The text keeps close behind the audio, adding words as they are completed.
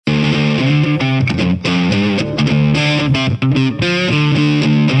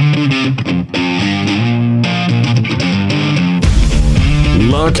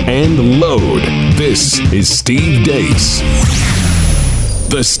lock, and load. This is Steve Deace.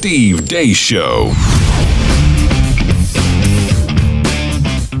 The Steve Deace Show.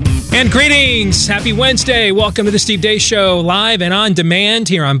 And greetings! Happy Wednesday. Welcome to the Steve Deace Show, live and on demand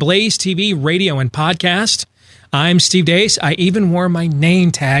here on Blaze TV, radio, and podcast. I'm Steve Deace. I even wore my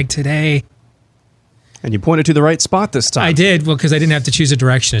name tag today. And you pointed to the right spot this time. I did, well, because I didn't have to choose a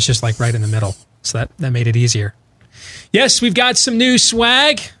direction. It's just like right in the middle. So that made it easier. Yes, we've got some new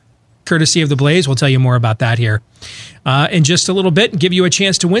swag, courtesy of the Blaze. We'll tell you more about that here in just a little bit and give you a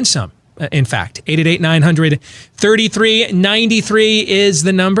chance to win some. In fact, 888-900-3393 is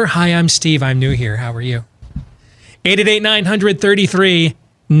the number. Hi, I'm Steve. I'm new here. How are you?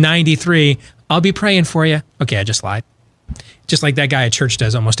 888-900-3393. I'll be praying for you. Okay, I just lied. Just like that guy at church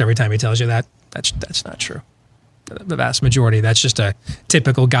does almost every time he tells you that. That's not true. The vast majority. That's just a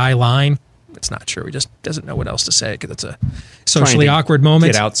typical guy line. It's not true. He just doesn't know what else to say because it's a socially awkward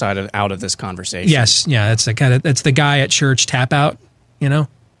moment. Get out of this conversation. Yes, yeah. That's the guy at church tap out. You know.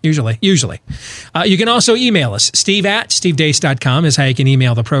 Usually. You can also email us. Steve@stevedeace.com is how you can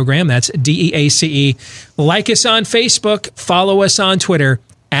email the program. That's DEACE. Like us on Facebook. Follow us on Twitter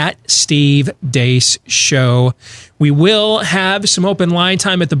 @Steve Deace Show. We will have some open line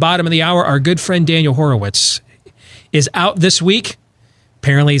time at the bottom of the hour. Our good friend Daniel Horowitz is out this week.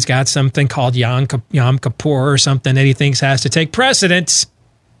 Apparently he's got something called Yom Kippur or something that he thinks has to take precedence.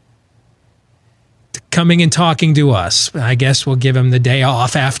 Coming and talking to us. I guess we'll give him the day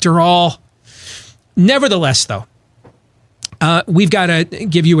off after all. Nevertheless, though, we've got to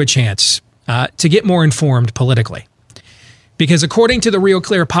give you a chance to get more informed politically. Because according to the Real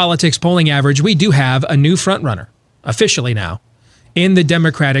Clear Politics polling average, we do have a new frontrunner, officially now, in the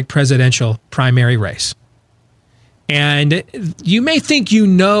Democratic presidential primary race. And you may think you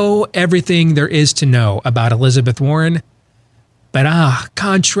know everything there is to know about Elizabeth Warren, but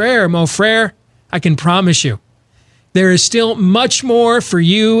contraire, mon frère, I can promise you, there is still much more for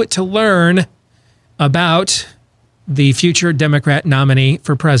you to learn about the future Democrat nominee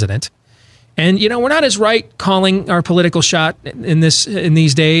for president. And, you know, we're not as right calling our political shot in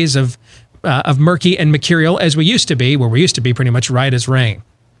these days of murky and mercurial as we used to be, where we used to be pretty much right as rain.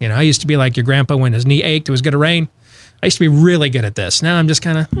 You know, I used to be like your grandpa when his knee ached, it was going to rain. I used to be really good at this. Now I'm just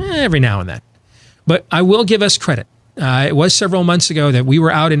kind of every now and then. But I will give us credit. It was several months ago that we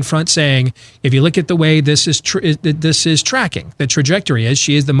were out in front saying, if you look at the way this is tracking, the trajectory is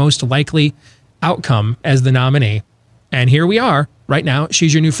she is the most likely outcome as the nominee. And here we are right now.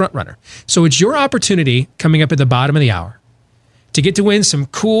 She's your new front runner. So it's your opportunity coming up at the bottom of the hour to get to win some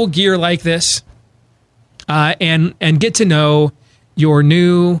cool gear like this and get to know your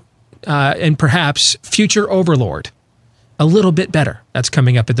new and perhaps future overlord a little bit better. That's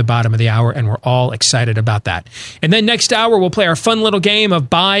coming up at the bottom of the hour, and we're all excited about that. And then next hour, we'll play our fun little game of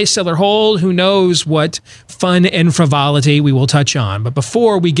buy, sell, or hold. Who knows what fun and frivolity we will touch on. But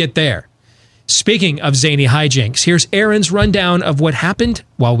before we get there, speaking of zany hijinks, here's Aaron's rundown of what happened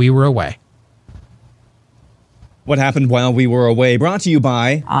while we were away. What happened while we were away, brought to you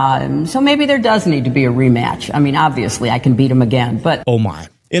by... So maybe there does need to be a rematch. I mean, obviously, I can beat him again, but... Oh, my.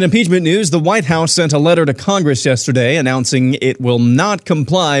 In impeachment news, the White House sent a letter to Congress yesterday announcing it will not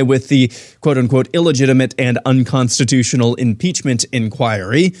comply with the quote-unquote illegitimate and unconstitutional impeachment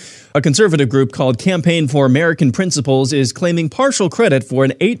inquiry. A conservative group called Campaign for American Principles is claiming partial credit for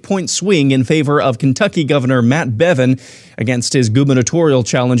an 8-point swing in favor of Kentucky Governor Matt Bevin against his gubernatorial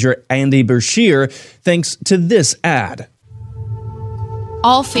challenger Andy Beshear, thanks to this ad.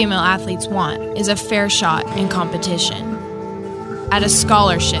 All female athletes want is a fair shot in competition. At a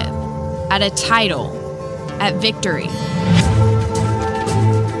scholarship, at a title, at victory.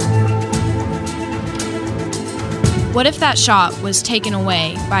 What if that shot was taken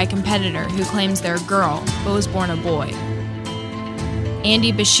away by a competitor who claims they're a girl but was born a boy?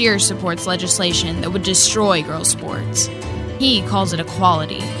 Andy Beshear supports legislation that would destroy girls' sports. He calls it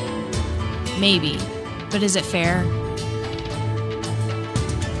equality. Maybe, but is it fair?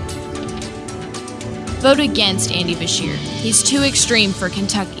 Vote against Andy Beshear. He's too extreme for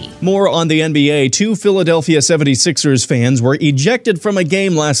Kentucky. More on the NBA. 2 Philadelphia 76ers fans were ejected from a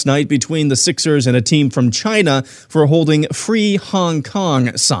game last night between the Sixers and a team from China for holding Free Hong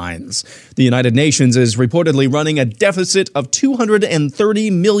Kong signs. The United Nations is reportedly running a deficit of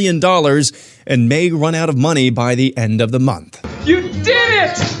 $230 million and may run out of money by the end of the month. You did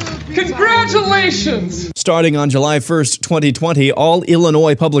it! Congratulations! Starting on July 1st, 2020, all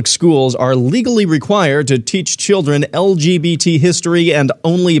Illinois public schools are legally required to teach children LGBT history and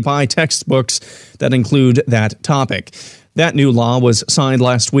only buy textbooks that include that topic. That new law was signed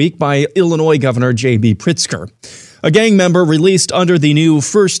last week by Illinois Governor J.B. Pritzker. A gang member released under the new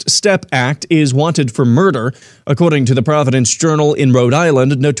First Step Act is wanted for murder. According to the Providence Journal in Rhode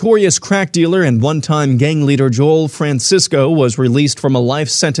Island, notorious crack dealer and one-time gang leader Joel Francisco was released from a life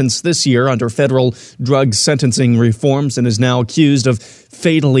sentence this year under federal drug sentencing reforms and is now accused of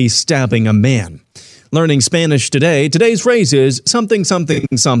fatally stabbing a man. Learning Spanish today, today's phrase is something, something,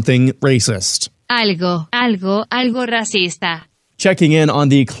 something racist. Algo racista. Checking in on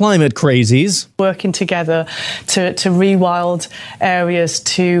the climate crazies. Working together to rewild areas,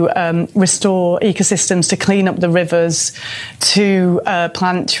 to restore ecosystems, to clean up the rivers, to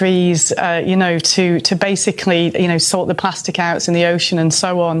plant trees, to basically, sort the plastic out in the ocean and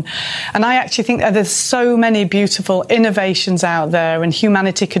so on. And I actually think that there's so many beautiful innovations out there, and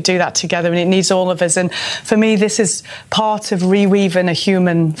humanity could do that together, and it needs all of us. And for me, this is part of reweaving a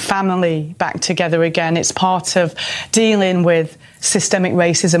human family back together again. It's part of dealing with systemic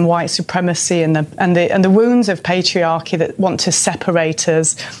racism, white supremacy, and the wounds of patriarchy that want to separate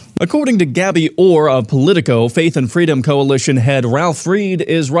us. According to Gabby Orr of Politico, Faith and Freedom Coalition head Ralph Reed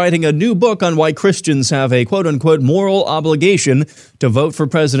is writing a new book on why Christians have a quote-unquote moral obligation to vote for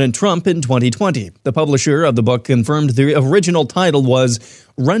President Trump in 2020. The publisher of the book confirmed the original title was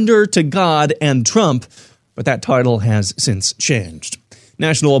Render to God and Trump, but that title has since changed.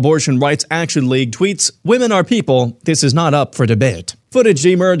 National Abortion Rights Action League tweets, "Women are people. This is not up for debate." Footage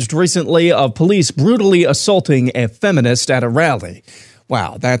emerged recently of police brutally assaulting a feminist at a rally.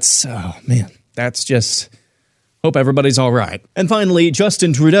 Wow, that's just... Hope everybody's all right. And finally,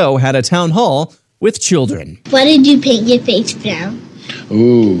 Justin Trudeau had a town hall with children. Why did you paint your face brown?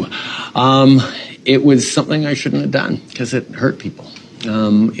 It was something I shouldn't have done because it hurt people.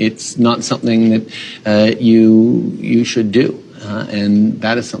 It's not something that you should do. And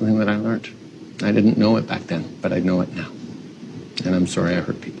that is something that I learned. I didn't know it back then, but I know it now. And I'm sorry I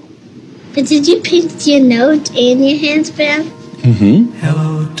hurt people. But did you paint your nose and your hands brown? Mm-hmm.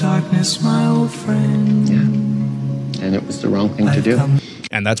 Hello, darkness, my old friend. Yeah. And it was the wrong thing to do.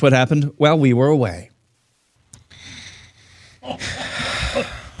 And that's what happened while we were away.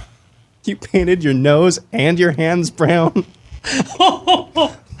 You painted your nose and your hands brown?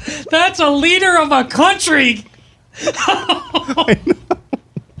 That's a leader of a country!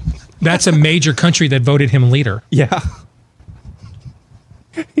 That's a major country that voted him leader. Yeah.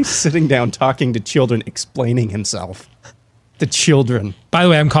 He's sitting down talking to children, explaining himself. The children. By the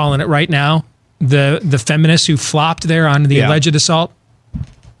way, I'm calling it right now. The feminists who flopped there on the alleged assault,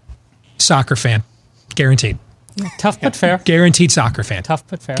 soccer fan. Guaranteed. Tough but fair. Guaranteed soccer fan. Tough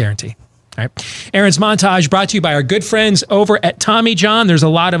but fair. Guaranteed. All right. Aaron's Montage brought to you by our good friends over at Tommy John. There's a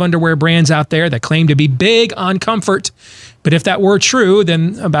lot of underwear brands out there that claim to be big on comfort. But if that were true,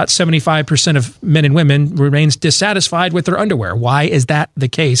 then about 75% of men and women remains dissatisfied with their underwear. Why is that the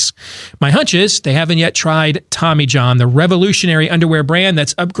case? My hunch is they haven't yet tried Tommy John, the revolutionary underwear brand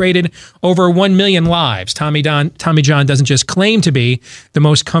that's upgraded over 1 million lives. Tommy John doesn't just claim to be the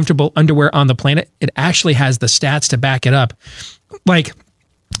most comfortable underwear on the planet. It actually has the stats to back it up. Like,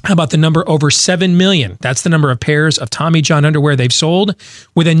 how about the number over 7 million? That's the number of pairs of Tommy John underwear they've sold,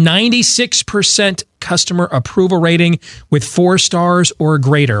 with a 96% customer approval rating with 4 stars or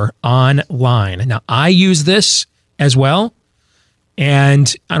greater online. Now, I use this as well,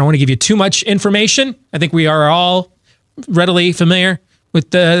 and I don't want to give you too much information. I think we are all readily familiar with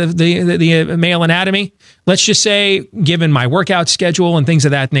the male anatomy. Let's just say, given my workout schedule and things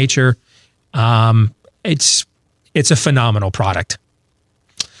of that nature, it's a phenomenal product.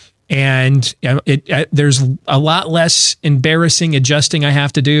 And there's a lot less embarrassing adjusting I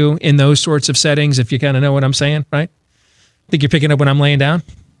have to do in those sorts of settings, if you kind of know what I'm saying, right? I think you're picking up when I'm laying down,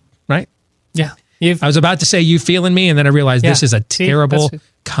 right? Yeah. I was about to say, you feeling me? And then I realized this is a terrible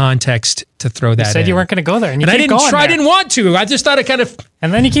context to throw that in. You said you weren't going to go there. And I didn't try. I didn't want to. I just thought it kind of...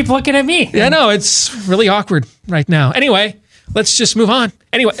 And then you keep looking at me. Yeah, no, it's really awkward right now. Anyway, let's just move on.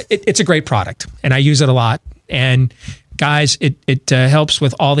 Anyway, it's a great product, and I use it a lot. And... guys, it helps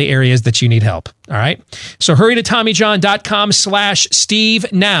with all the areas that you need help. All right. So hurry to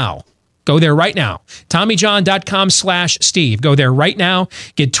TommyJohn.com/Steve now. Go there right now. TommyJohn.com/Steve. Go there right now.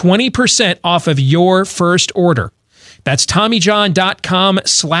 Get 20% off of your first order. That's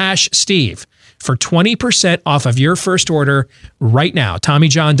TommyJohn.com/Steve for 20% off of your first order right now.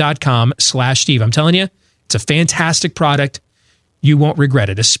 TommyJohn.com/Steve. I'm telling you, it's a fantastic product. You won't regret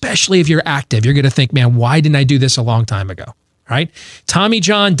it, especially if you're active. You're going to think, man, why didn't I do this a long time ago? All right?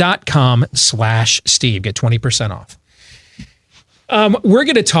 TommyJohn.com/Steve. Get 20% off. We're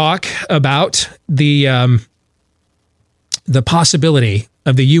going to talk about the possibility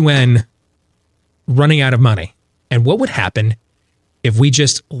of the UN running out of money and what would happen if we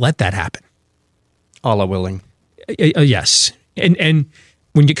just let that happen. Allah willing. Yes. And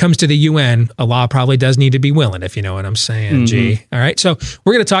when it comes to the UN, a law probably does need to be willing, if you know what I'm saying, G. All right. So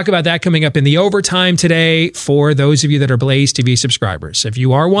we're going to talk about that coming up in the overtime today for those of you that are Blaze TV subscribers. If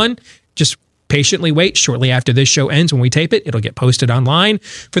you are one, just patiently wait. Shortly after this show ends, when we tape it, it'll get posted online.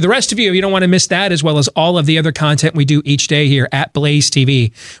 For the rest of you, you don't want to miss that, as well as all of the other content we do each day here at Blaze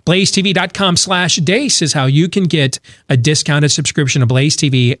TV. BlazeTV.com/Deace is how you can get a discounted subscription to Blaze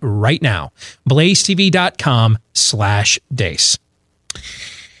TV right now. BlazeTV.com/Deace.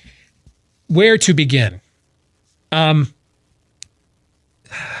 Where to begin? I'm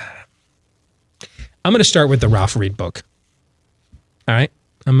going to start with the Ralph Reed book. All right?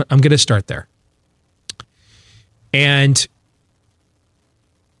 I'm going to start there. And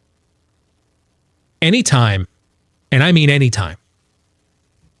anytime, and I mean anytime,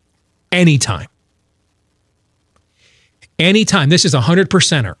 this is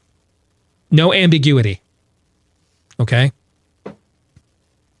 100%er. No ambiguity. Okay?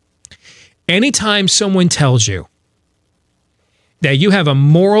 Anytime someone tells you that you have a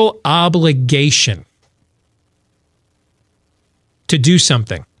moral obligation to do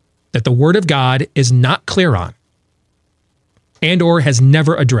something that the Word of God is not clear on and or has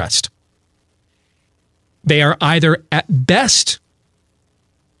never addressed, they are either at best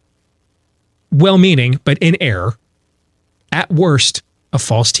well-meaning but in error, at worst a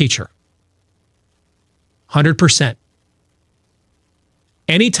false teacher. 100%.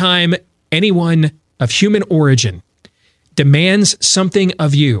 Anytime anyone of human origin demands something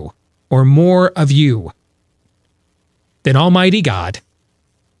of you or more of you than Almighty God,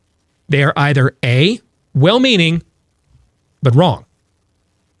 they are either A, well-meaning but wrong,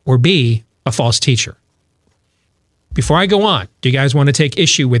 or B, a false teacher. Before I go on, do you guys want to take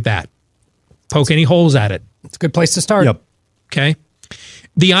issue with that? Poke any holes at it? It's a good place to start. Yep. Okay.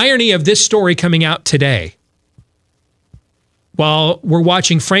 The irony of this story coming out today, while we're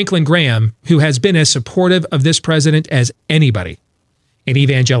watching Franklin Graham, who has been as supportive of this president as anybody in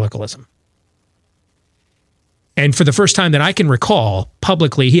evangelicalism. And for the first time that I can recall,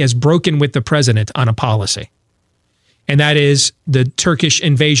 publicly, he has broken with the president on a policy. And that is the Turkish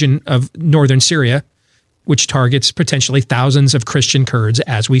invasion of northern Syria, which targets potentially thousands of Christian Kurds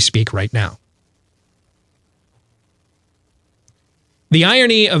as we speak right now. The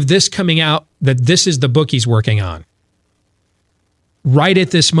irony of this coming out, that this is the book he's working on, right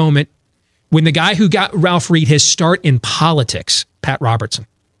at this moment, when the guy who got Ralph Reed his start in politics, Pat Robertson,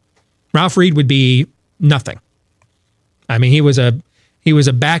 Ralph Reed would be nothing. I mean, he was a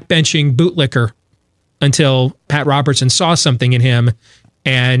backbenching bootlicker until Pat Robertson saw something in him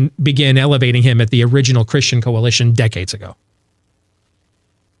and began elevating him at the original Christian Coalition decades ago.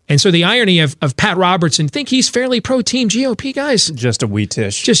 And so the irony of Pat Robertson, think he's fairly pro-team GOP, guys? Just a wee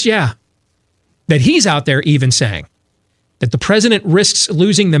tish. Just, yeah. That he's out there even saying that the president risks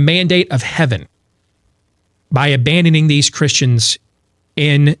losing the mandate of heaven by abandoning these Christians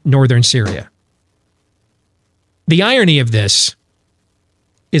in northern Syria. The irony of this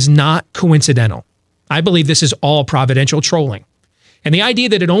is not coincidental. I believe this is all providential trolling. And the idea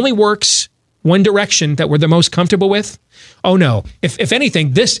that it only works one direction that we're the most comfortable with, oh no. If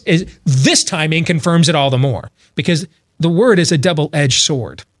anything, this timing confirms it all the more, because the word is a double-edged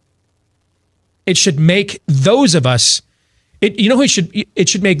sword. It should make those of us, it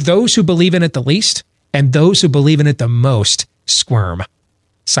should make those who believe in it the least and those who believe in it the most squirm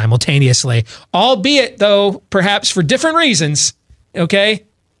simultaneously, albeit though perhaps for different reasons, okay?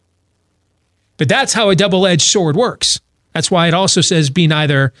 But that's how a double-edged sword works. That's why it also says be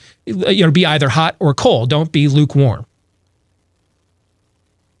either hot or cold. Don't be lukewarm.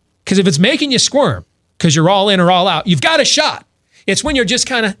 Because if it's making you squirm because you're all in or all out, you've got a shot. It's when you're just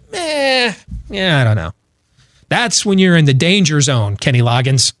kind of, I don't know. That's when you're in the danger zone, Kenny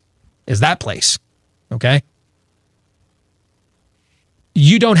Loggins, is that place, okay?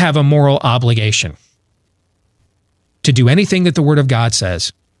 You don't have a moral obligation to do anything that the Word of God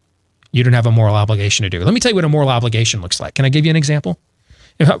says. You don't have a moral obligation to do. Let me tell you what a moral obligation looks like. Can I give you an example?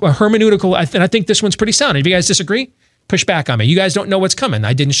 A hermeneutical, and I think this one's pretty sound. If you guys disagree, push back on me. You guys don't know what's coming.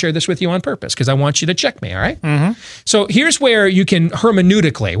 I didn't share this with you on purpose because I want you to check me, all right? Mm-hmm. So here's where you can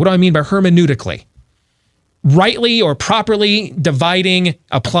hermeneutically, what do I mean by hermeneutically? Rightly or properly dividing,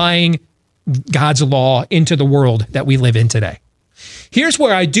 applying God's law into the world that we live in today. Here's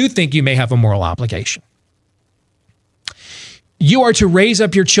where I do think you may have a moral obligation. You are to raise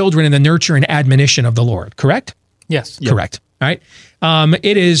up your children in the nurture and admonition of the Lord, correct? Yes. Correct. right?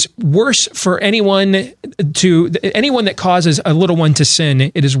 It is worse for anyone that causes a little one to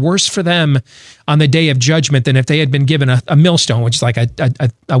sin. It is worse for them on the day of judgment than if they had been given a millstone, which is like a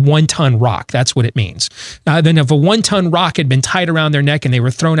 1-ton rock. That's what it means. Then if a 1-ton rock had been tied around their neck and they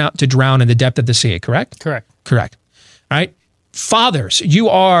were thrown out to drown in the depth of the sea, correct? Correct. All right. Fathers, you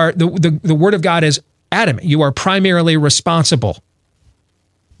are, the word of God is adamant. You are primarily responsible.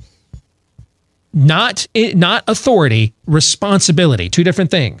 Not authority, responsibility, two different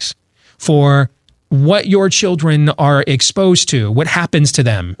things for what your children are exposed to, what happens to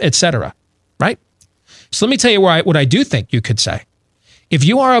them, etc. Right? So let me tell you what I do think you could say. If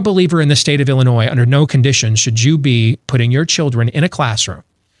you are a believer in the state of Illinois, under no conditions should you be putting your children in a classroom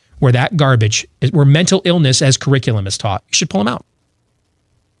where that garbage, where mental illness as curriculum is taught. You should pull them out.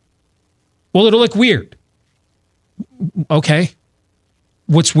 Well, it'll look weird. Okay.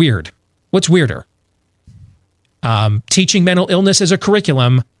 What's weird? What's weirder? Teaching mental illness as a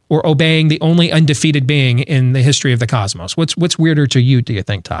curriculum or obeying the only undefeated being in the history of the cosmos? What's weirder to you, do you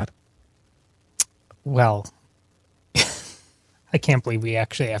think, Todd? Well, I can't believe we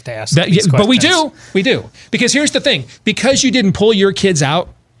actually have to ask these questions. But we do. Because here's the thing. Because you didn't pull your kids out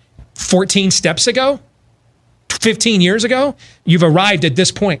 14 steps ago, 15 years ago, you've arrived at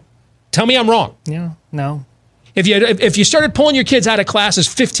this point. Tell me I'm wrong. Yeah, no. If you started pulling your kids out of classes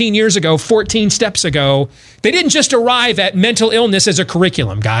 15 years ago, 14 steps ago, they didn't just arrive at mental illness as a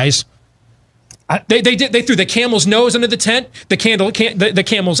curriculum, guys. They threw the camel's nose under the tent, the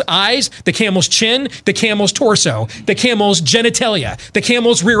camel's eyes, the camel's chin, the camel's torso, the camel's genitalia, the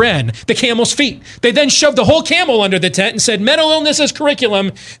camel's rear end, the camel's feet. They then shoved the whole camel under the tent and said, mental illness as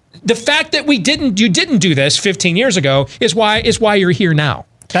curriculum. The fact that you didn't do this 15 years ago is why you're here now.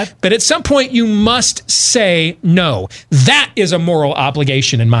 But at some point, you must say no. That is a moral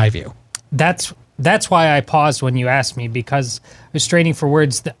obligation, in my view. That's why I paused when you asked me, because I was straining for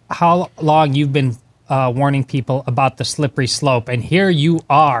words. How long you've been warning people about the slippery slope, and here you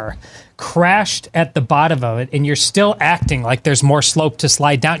are, crashed at the bottom of it, and you're still acting like there's more slope to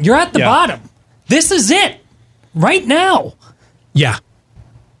slide down. You're at the bottom. This is it, right now. Yeah.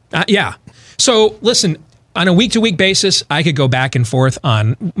 So listen. On a week-to-week basis, I could go back and forth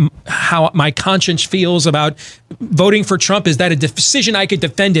on how my conscience feels about voting for Trump. Is that a decision I could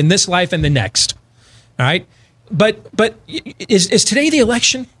defend in this life and the next? All right. But is today the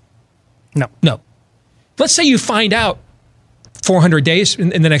election? No. Let's say you find out 400 days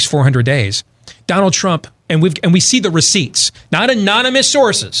in the next 400 days, Donald Trump, and we see the receipts, not anonymous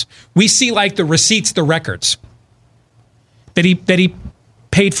sources. We see like the receipts, the records that he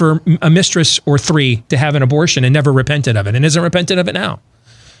paid for a mistress or 3 to have an abortion and never repented of it and isn't repentant of it now.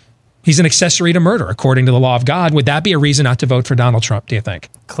 He's an accessory to murder, according to the law of God. Would that be a reason not to vote for Donald Trump, do you think?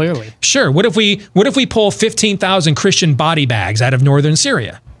 Clearly. Sure. What if we pull 15,000 Christian body bags out of northern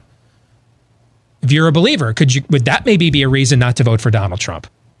Syria? If you're a believer, would that maybe be a reason not to vote for Donald Trump?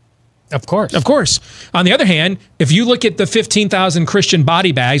 Of course. Of course. On the other hand, if you look at the 15,000 Christian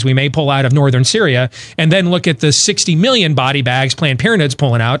body bags we may pull out of northern Syria, and then look at the 60 million body bags Planned Parenthood's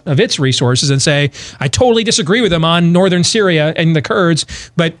pulling out of its resources and say, I totally disagree with them on northern Syria and the Kurds,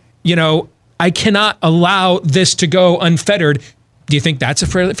 but, I cannot allow this to go unfettered. Do you think that's a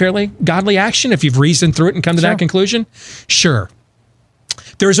fairly godly action if you've reasoned through it and come to that conclusion? Sure.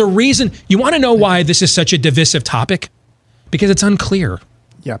 There's a reason. You want to know why this is such a divisive topic? Because it's unclear.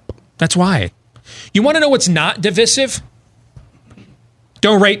 Yep. That's why. You want to know what's not divisive?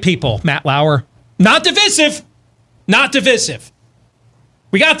 Don't rape people, Matt Lauer. Not divisive. Not divisive.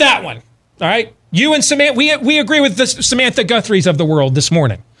 We got that one. All right? You and Samantha, we agree with the Samantha Guthries of the world this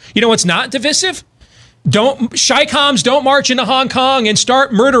morning. You know what's not divisive? Chi-coms don't march into Hong Kong and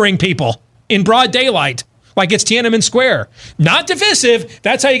start murdering people in broad daylight like it's Tiananmen Square. Not divisive.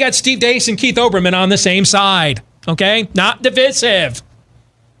 That's how you got Steve Deace and Keith Olbermann on the same side. Okay? Not divisive.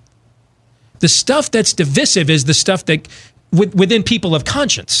 The stuff that's divisive is the stuff that within people of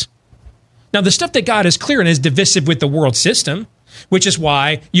conscience. Now, the stuff that God is clear in is divisive with the world system, which is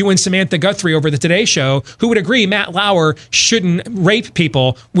why you and Samantha Guthrie over the Today Show, who would agree Matt Lauer shouldn't rape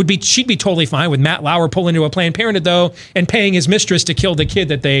people, she'd be totally fine with Matt Lauer pulling into a Planned Parenthood, though, and paying his mistress to kill the kid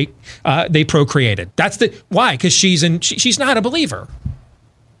that they procreated. That's why? Because she's not a believer.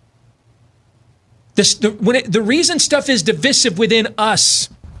 The reason stuff is divisive within us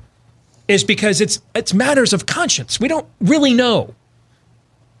is because it's matters of conscience. We don't really know.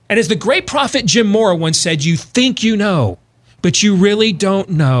 And as the great prophet Jim Moore once said, you think you know, but you really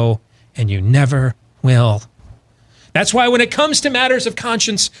don't know, and you never will. That's why when it comes to matters of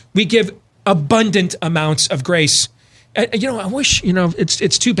conscience, we give abundant amounts of grace. I wish,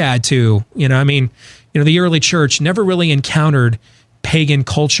 it's too bad too. The early church never really encountered pagan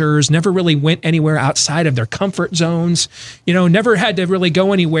cultures, never really went anywhere outside of their comfort zones, never had to really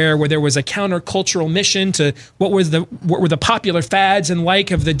go anywhere where there was a countercultural mission to what were the popular fads and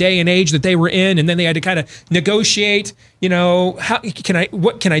of the day and age that they were in, and then they had to kind of negotiate, how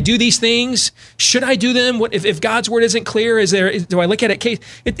can I do these things? Should I do them? What if God's word isn't clear? Do I look at it?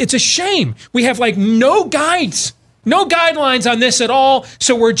 It's a shame. We have no guides, no guidelines on this at all,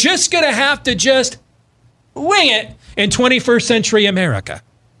 so we're just going to have to just wing it in 21st century America.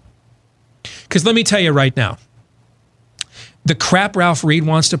 Because let me tell you right now, the crap Ralph Reed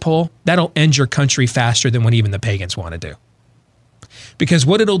wants to pull, that'll end your country faster than what even the pagans want to do. Because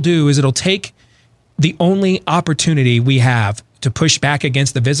what it'll do is it'll take the only opportunity we have to push back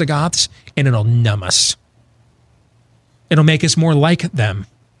against the Visigoths, and it'll numb us. It'll make us more like them.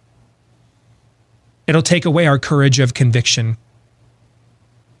 It'll take away our courage of conviction.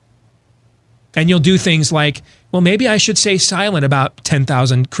 And you'll do things like, well, maybe I should stay silent about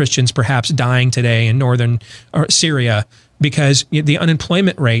 10,000 Christians perhaps dying today in northern Syria because the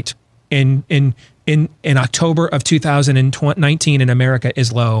unemployment rate in October of 2019 in America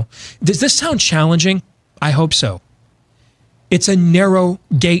is low. Does this sound challenging? I hope so. It's a narrow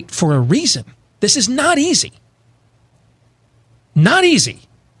gate for a reason. This is not easy. Not easy.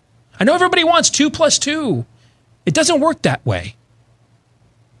 I know everybody wants 2 + 2. It doesn't work that way.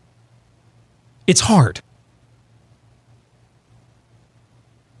 It's hard.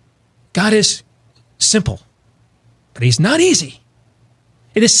 God is simple, but he's not easy.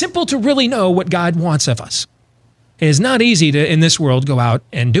 It is simple to really know what God wants of us. It is not easy to, in this world, go out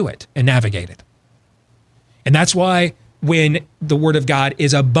and do it and navigate it. And that's why when the Word of God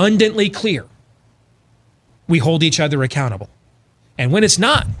is abundantly clear, we hold each other accountable. And when it's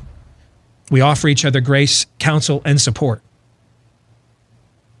not, we offer each other grace, counsel, and support.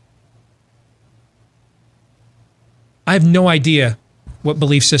 I have no idea what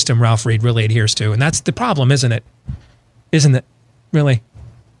belief system Ralph Reed really adheres to. And that's the problem, isn't it? Isn't it? Really?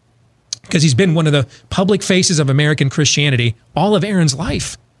 Because he's been one of the public faces of American Christianity all of Aaron's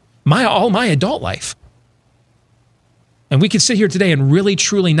life. All my adult life. And we can sit here today and really,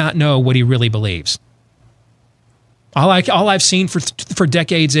 truly not know what he really believes. All I've seen for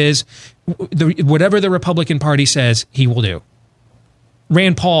decades is whatever the Republican Party says, he will do.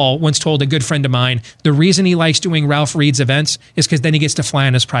 Rand Paul once told a good friend of mine, the reason he likes doing Ralph Reed's events is because then he gets to fly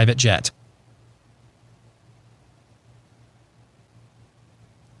on his private jet.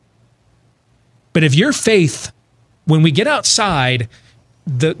 But if your faith, when we get outside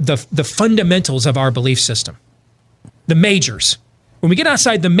the fundamentals of our belief system, the majors, when we get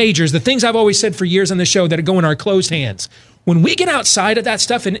outside the majors, the things I've always said for years on the show that go in our closed hands, when we get outside of that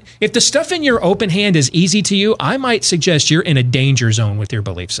stuff, and if the stuff in your open hand is easy to you, I might suggest you're in a danger zone with your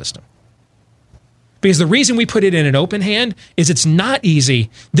belief system. Because the reason we put it in an open hand is it's not easy.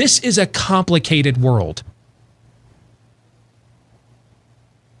 This is a complicated world.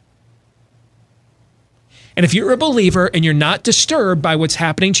 And if you're a believer and you're not disturbed by what's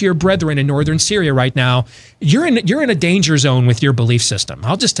happening to your brethren in northern Syria right now, you're in a danger zone with your belief system.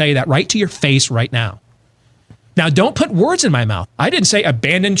 I'll just tell you that right to your face right now. Now, don't put words in my mouth. I didn't say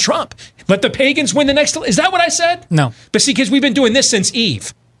abandon Trump. Let the pagans win the next. Is that what I said? No. But see, because we've been doing this since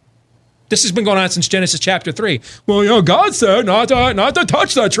Eve. This has been going on since Genesis chapter 3. Well, God said not to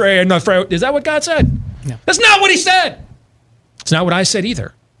touch the tree and the fruit. Is that what God said? No. That's not what he said. It's not what I said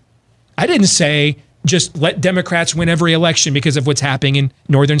either. I didn't say just let Democrats win every election because of what's happening in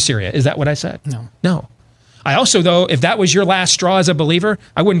northern Syria. Is that what I said? No. I also, though, if that was your last straw as a believer,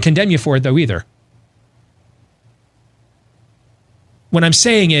 I wouldn't condemn you for it, though, either. What I'm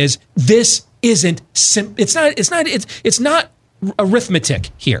saying is this isn't it's not arithmetic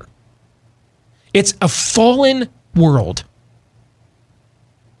here. It's a fallen world.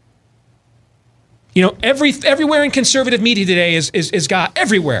 Everywhere in conservative media today is God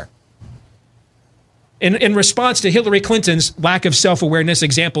everywhere. In response to Hillary Clinton's lack of self-awareness,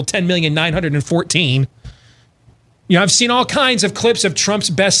 example 10,914. I've seen all kinds of clips of Trump's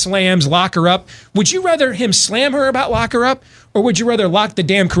best slams, lock her up. Would you rather him slam her about lock her up, or would you rather lock the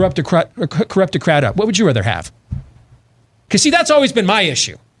damn corrupt crowd up? What would you rather have? Because see, that's always been my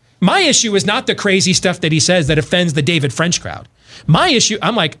issue. My issue is not the crazy stuff that he says that offends the David French crowd. My issue,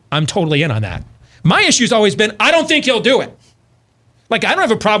 I'm totally in on that. My issue's always been, I don't think he'll do it. I don't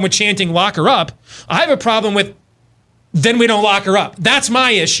have a problem with chanting lock her up. I have a problem with, then we don't lock her up. That's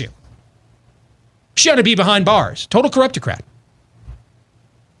my issue. She ought to be behind bars. Total corruptocrat.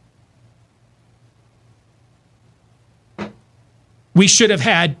 We should have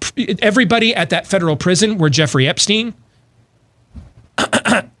had everybody at that federal prison where Jeffrey Epstein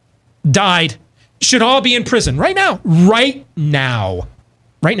died should all be in prison right now. Right now.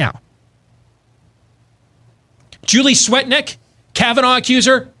 Right now. Julie Swetnick, Kavanaugh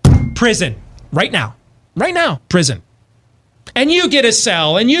accuser, prison. Right now. Right now. Prison. And you get a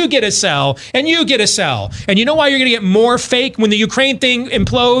cell, and you get a cell, and you get a cell. And you know why you're going to get more fake when the Ukraine thing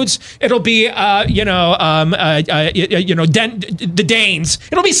implodes? It'll be, the Danes.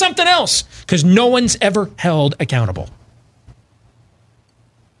 It'll be something else because no one's ever held accountable.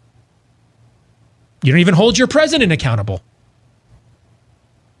 You don't even hold your president accountable.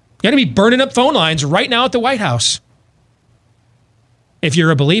 You got to be burning up phone lines right now at the White House. If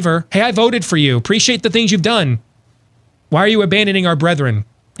you're a believer, hey, I voted for you. Appreciate the things you've done. Why are you abandoning our brethren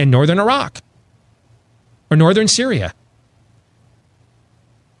in northern Iraq or northern Syria?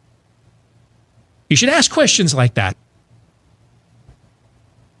 You should ask questions like that.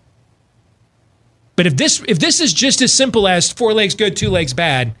 But if this is just as simple as 4 legs good, 2 legs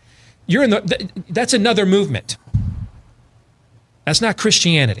bad, that's another movement. That's not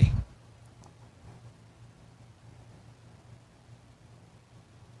Christianity.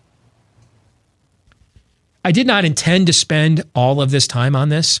 I did not intend to spend all of this time on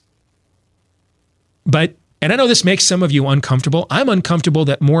this. And I know this makes some of you uncomfortable. I'm uncomfortable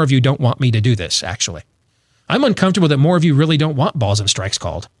that more of you don't want me to do this, actually. I'm uncomfortable that more of you really don't want balls and strikes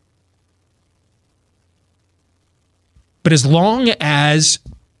called. But as long as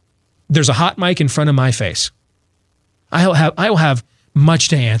there's a hot mic in front of my face, I will have much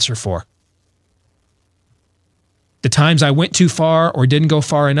to answer for. The times I went too far or didn't go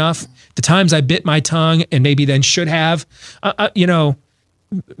far enough, the times I bit my tongue and maybe then should have,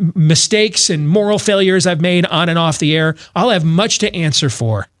 mistakes and moral failures I've made on and off the air, I'll have much to answer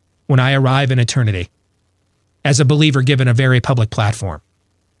for when I arrive in eternity as a believer given a very public platform.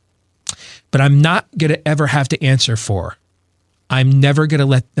 But I'm not going to ever have to answer for. I'm never going to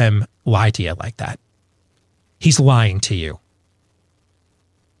let them lie to you like that. He's lying to you.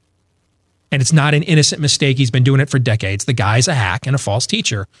 And it's not an innocent mistake. He's been doing it for decades. The guy's a hack and a false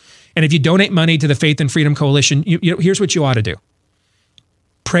teacher. And if you donate money to the Faith and Freedom Coalition, here's what you ought to do.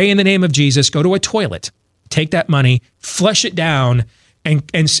 Pray in the name of Jesus, go to a toilet, take that money, flush it down, and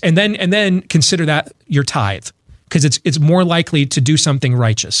then consider that your tithe. Because it's more likely to do something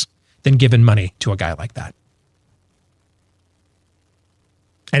righteous than giving money to a guy like that.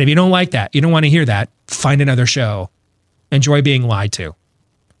 And if you don't like that, you don't want to hear that, find another show. Enjoy being lied to.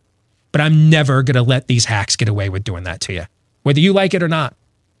 But I'm never going to let these hacks get away with doing that to you, whether you like it or not.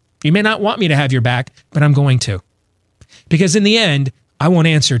 You may not want me to have your back, but I'm going to. Because in the end, I won't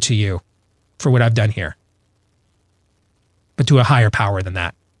answer to you for what I've done here, but to a higher power than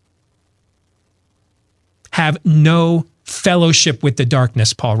that. Have no fellowship with the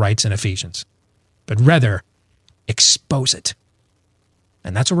darkness, Paul writes in Ephesians, but rather expose it.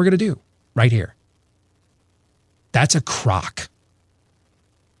 And that's what we're going to do right here. That's a crock.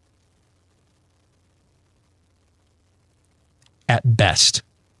 At best.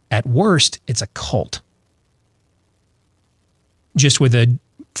 At worst, it's a cult. Just with a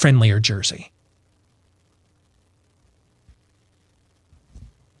friendlier jersey.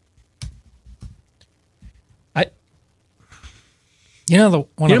 You know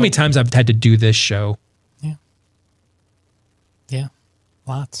how many times I've had to do this show? Yeah.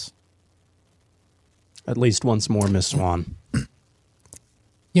 Lots. At least once more, Miss Swan.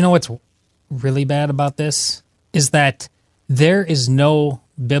 You know what's really bad about this? Is that there is no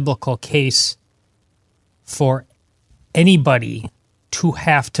biblical case for anybody to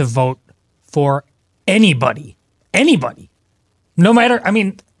have to vote for anybody. Anybody. No matter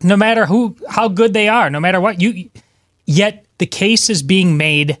how good they are, no matter what. Yet the case is being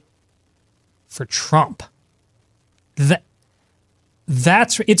made for Trump.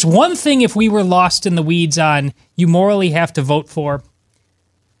 It's one thing if we were lost in the weeds on you morally have to vote for,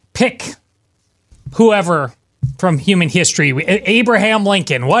 pick whoever from human history, Abraham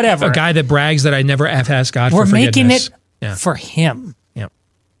Lincoln, whatever. A guy that brags that I never have asked God for forgiveness. We're making it for him. Yeah.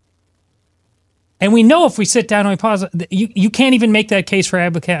 And we know if we sit down and we pause, you can't even make that case for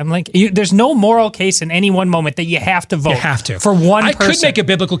Abraham Lincoln. There's no moral case in any one moment that you have to vote. You have to. For one person. I could make a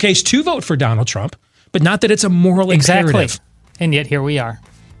biblical case to vote for Donald Trump, but not that it's a moral imperative. And yet here we are.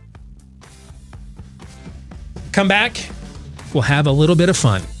 Come back. We'll have a little bit of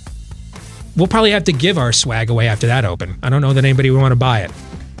fun. We'll probably have to give our swag away after that open. I don't know that anybody would want to buy it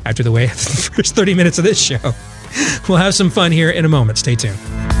after the first 30 minutes of this show. We'll have some fun here in a moment. Stay tuned.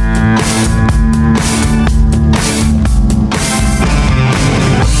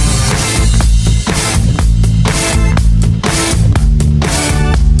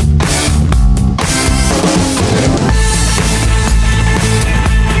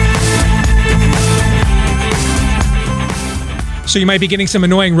 So you might be getting some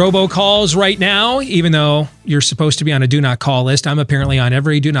annoying robocalls right now, even though you're supposed to be on a do not call list. I'm apparently on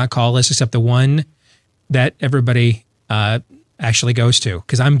every do not call list except the one that everybody actually goes to,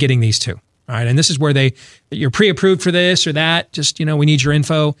 because I'm getting these too. All right. And this is where you're pre-approved for this or that. Just, we need your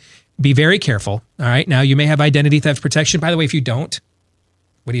info. Be very careful. All right. Now, you may have identity theft protection. By the way, if you don't,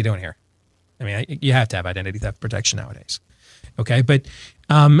 what are you doing here? I mean, you have to have identity theft protection nowadays. Okay. But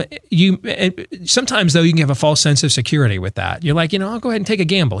sometimes, though, you can have a false sense of security with that. You're like, I'll go ahead and take a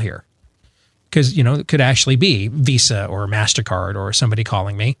gamble here. Because, it could actually be Visa or MasterCard or somebody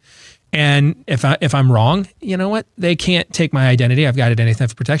calling me. And if I'm wrong, you know what? They can't take my identity. I've got identity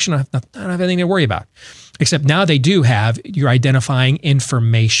theft protection. I don't have anything to worry about. Except now they do have your identifying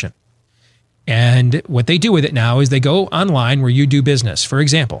information. And what they do with it now is they go online where you do business. For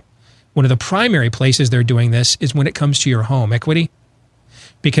example, one of the primary places they're doing this is when it comes to your home equity,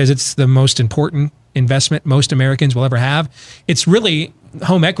 because it's the most important investment most Americans will ever have. It's really,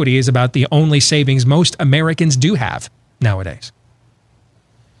 home equity is about the only savings most Americans do have nowadays.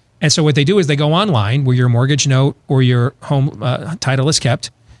 And so what they do is they go online where your mortgage note or your home title is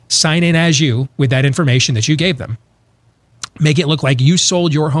kept, sign in as you with that information that you gave them, make it look like you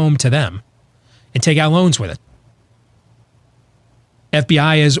sold your home to them, and take out loans with it.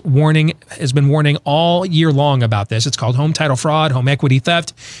 FBI has been warning all year long about this. It's called home title fraud, home equity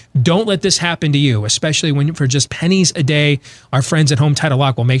theft. Don't let this happen to you, especially when for just pennies a day, our friends at Home Title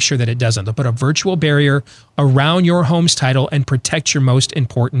Lock will make sure that it doesn't. They'll put a virtual barrier around your home's title and protect your most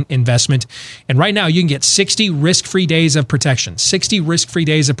important investment. And right now, you can get 60 risk-free days of protection. 60 risk-free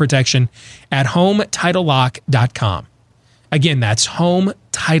days of protection at HomeTitleLock.com. Again, that's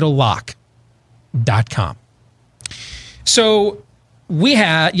HomeTitleLock.com. So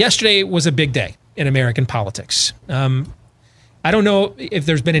yesterday was a big day in American politics. I don't know if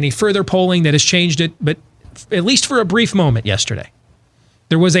there's been any further polling that has changed it, but at least for a brief moment yesterday,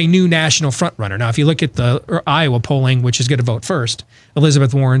 there was a new national frontrunner. Now, if you look at the Iowa polling, which is going to vote first,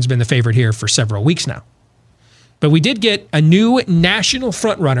 Elizabeth Warren's been the favorite here for several weeks now. But we did get a new national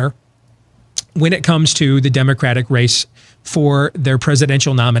frontrunner when it comes to the Democratic race for their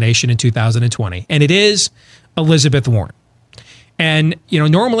presidential nomination in 2020, and it is Elizabeth Warren. And,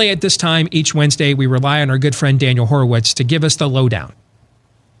 normally at this time, each Wednesday, we rely on our good friend Daniel Horowitz to give us the lowdown,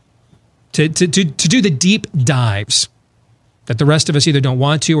 to do the deep dives that the rest of us either don't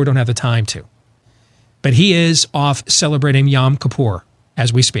want to or don't have the time to. But he is off celebrating Yom Kippur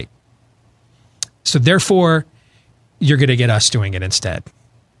as we speak. So therefore, you're going to get us doing it instead.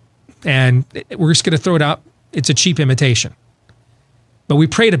 And we're just going to throw it out. It's a cheap imitation. But we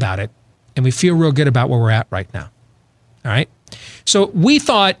prayed about it, and we feel real good about where we're at right now. All right? So we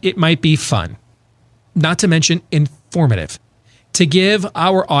thought it might be fun, not to mention informative, to give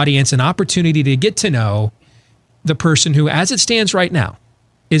our audience an opportunity to get to know the person who, as it stands right now,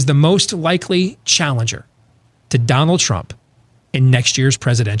 is the most likely challenger to Donald Trump in next year's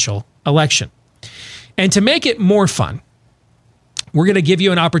presidential election. And to make it more fun, we're going to give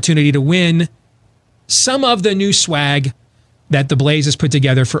you an opportunity to win some of the new swag that The Blaze has put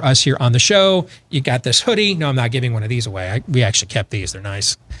together for us here on the show. You got this hoodie. No, I'm not giving one of these away. We actually kept these. They're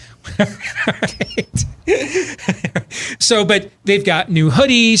nice. So, but they've got new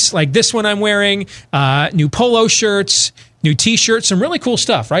hoodies like this one I'm wearing, new polo shirts, new T-shirts, some really cool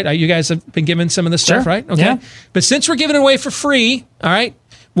stuff, right? You guys have been given some of this stuff, right? Okay. Yeah. But since we're giving it away for free, all right,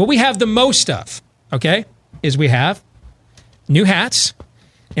 what we have the most of, okay, is we have new hats.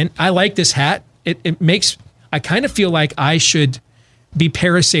 And I like this hat. It makes... I kind of feel like I should be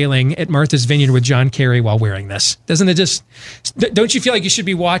parasailing at Martha's Vineyard with John Kerry while wearing this. Doesn't it just... Don't you feel like you should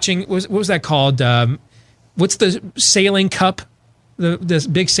be watching... What was that called? What's the sailing cup? This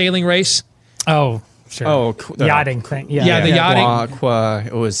big sailing race? Oh, sure. Oh, yachting thing. Yeah, the yachting.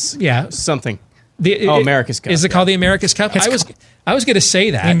 It was something. America's Cup. Is it called the America's Cup? I was going to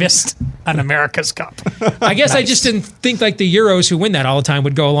say that. We missed an America's Cup. I guess I just didn't think like the Euros who win that all the time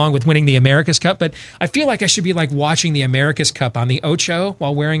would go along with winning the America's Cup. But I feel like I should be like watching the America's Cup on the Ocho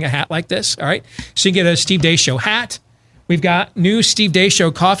while wearing a hat like this. All right. So you can get a Steve Deace Show hat. We've got new Steve Deace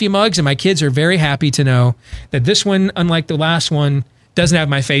Show coffee mugs. And my kids are very happy to know that this one, unlike the last one, doesn't have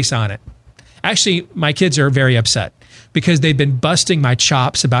my face on it. Actually, my kids are very upset because they've been busting my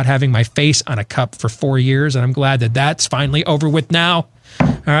chops about having my face on a cup for 4 years, and I'm glad that that's finally over with now.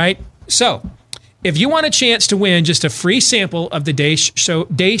 All right? So, if you want a chance to win just a free sample of the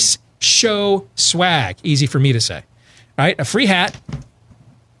Deace Show swag, easy for me to say, all right, a free hat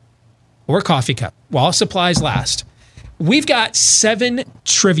or a coffee cup while supplies last, we've got 7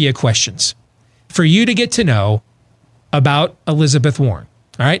 trivia questions for you to get to know about Elizabeth Warren.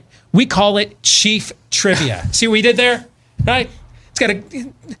 All right? We call it Chief Trivia. See what we did there? Right? It's got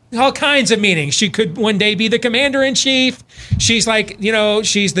all kinds of meanings. She could one day be the commander-in-chief. She's like,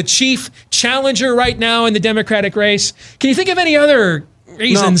 she's the chief challenger right now in the Democratic race. Can you think of any other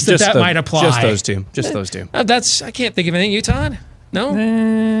reasons that might apply? Just those two. Just those two. I can't think of anything. You, Todd?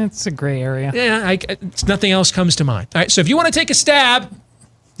 No? It's a gray area. Yeah, nothing else comes to mind. All right, so if you want to take a stab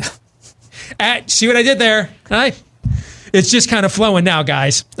see what I did there? All right. It's just kind of flowing now,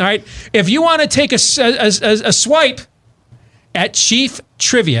 guys. All right. If you want to take a swipe at Chief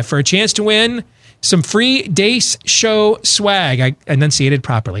Trivia for a chance to win some free Dace Show swag, I enunciated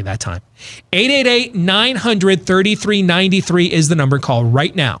properly that time. 888-900-3393 is the number. Call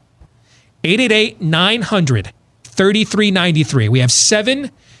right now. 888-900-3393. We have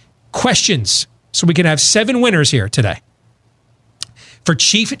 7 questions, so we can have 7 winners here today for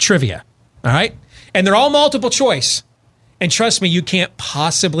Chief Trivia. All right? And they're all multiple choice. And trust me, you can't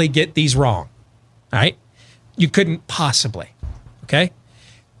possibly get these wrong. All right? You couldn't possibly. Okay?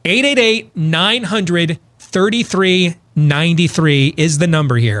 888-900-3393 is the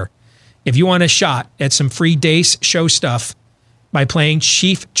number here. If you want a shot at some free Dace Show stuff by playing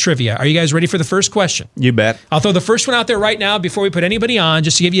Chief Trivia. Are you guys ready for the first question? You bet. I'll throw the first one out there right now before we put anybody on,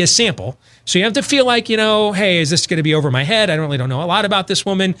 just to give you a sample. So you have to feel like, hey, is this going to be over my head? I really don't know a lot about this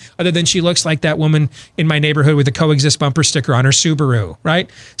woman, other than she looks like that woman in my neighborhood with the Coexist bumper sticker on her Subaru, right?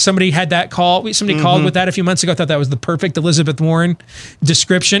 Somebody had that call. Somebody called with that a few months ago. I thought that was the perfect Elizabeth Warren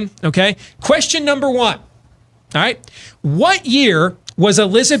description, okay? Question number 1. All right. What year was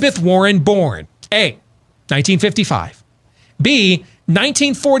Elizabeth Warren born? A, 1955. B,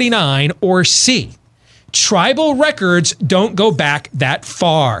 1949, or C, tribal records don't go back that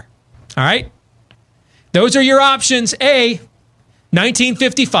far. All right? Those are your options. A,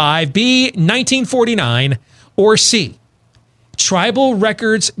 1955, B, 1949, or C, tribal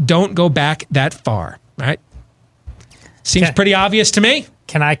records don't go back that far. All right? Seems pretty obvious to me.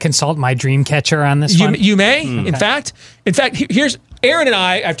 Can I consult my dream catcher on this one? You may. In fact, here's Aaron and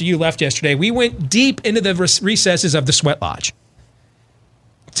I, after you left yesterday, we went deep into the recesses of the Sweat Lodge.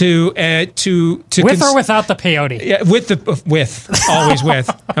 With or without the peyote? Yeah, always with.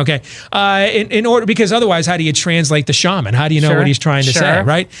 Okay, in order, because otherwise, how do you translate the shaman? How do you know what he's trying to say,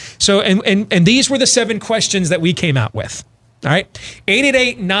 right? So, and these were the 7 questions that we came out with. All right,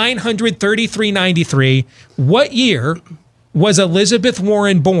 888-900-3393. What year was Elizabeth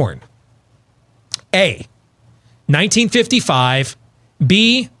Warren born? A, 1955,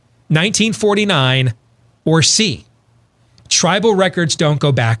 B, 1949, or C, tribal records don't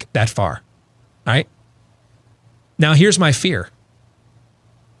go back that far. All right? Now, here's my fear.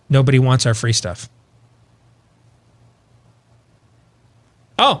 Nobody wants our free stuff.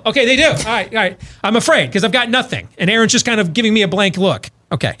 Oh, okay, they do. All right. I'm afraid because I've got nothing. And Aaron's just kind of giving me a blank look.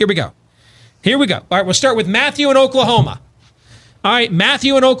 Okay, here we go. All right, we'll start with Matthew in Oklahoma. All right,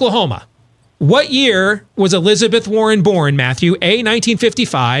 Matthew in Oklahoma. What year was Elizabeth Warren born, Matthew? A,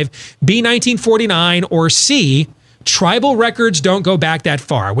 1955, B, 1949, or C, tribal records don't go back that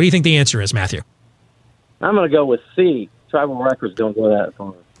far? What do you think the answer is, Matthew? I'm going to go with C, tribal records don't go that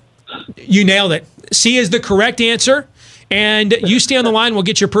far. You nailed it. C is the correct answer. And you stay on the line. We'll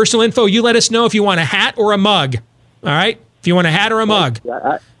get your personal info. You let us know if you want a hat or a mug. All right? If you want a hat or a mug.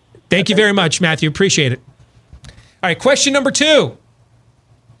 Thank you very much, Matthew. Appreciate it. All right, question number 2.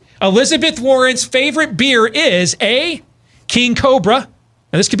 Elizabeth Warren's favorite beer is A, King Cobra.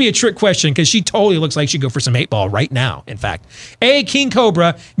 Now, this could be a trick question because she totally looks like she'd go for some 8-ball right now, in fact. A, King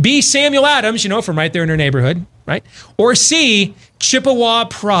Cobra. B, Samuel Adams, from right there in her neighborhood, right? Or C, Chippewa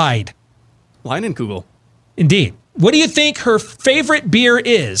Pride. Leinenkugel. Indeed. What do you think her favorite beer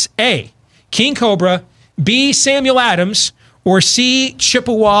is? A, King Cobra. B, Samuel Adams. Or C,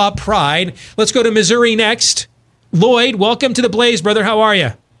 Chippewa Pride. Let's go to Missouri next. Lloyd, welcome to the Blaze, brother. How are you?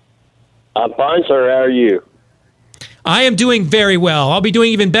 I'm fine, sir. How are you? I am doing very well. I'll be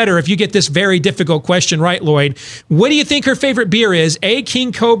doing even better if you get this very difficult question right, Lloyd. What do you think her favorite beer is? A,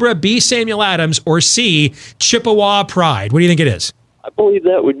 King Cobra, B, Samuel Adams, or C, Chippewa Pride? What do you think it is? I believe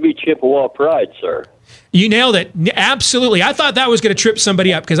that would be Chippewa Pride, sir. You nailed it. Absolutely. I thought that was going to trip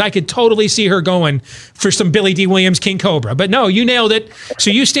somebody up because I could totally see her going for some Billy D. Williams King Cobra. But no, you nailed it.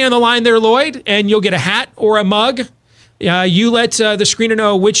 So you stay on the line there, Lloyd, and you'll get a hat or a mug. You let the screener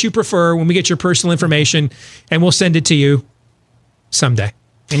know which you prefer when we get your personal information, and we'll send it to you someday.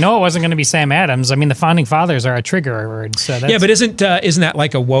 You know, it wasn't going to be Sam Adams. I mean, the founding fathers are a trigger word. So that's... Yeah, but isn't that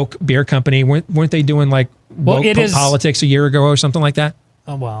like a woke beer company? Weren't they doing like woke politics a year ago or something like that?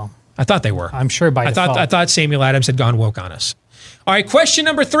 Oh, well. I thought they were. I'm sure by default. I thought Samuel Adams had gone woke on us. All right, question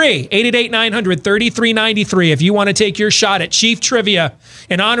number 3, 888-900-3393. If you want to take your shot at Chief Trivia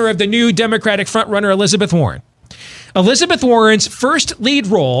in honor of the new Democratic frontrunner Elizabeth Warren. Elizabeth Warren's first lead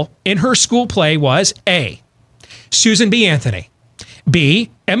role in her school play was A, Susan B. Anthony, B,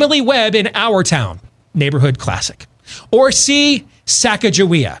 Emily Webb in Our Town, neighborhood classic, or C,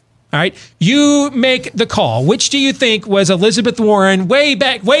 Sacagawea. All right, you make the call. Which do you think was Elizabeth Warren way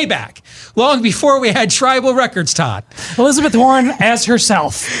back, long before we had tribal records, Todd? Elizabeth Warren as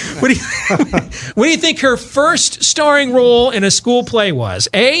herself. What do you think her first starring role in a school play was?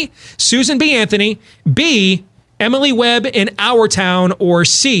 A, Susan B. Anthony, B, Emily Webb in Our Town, or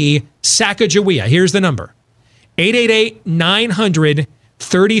C, Sacagawea? Here's the number.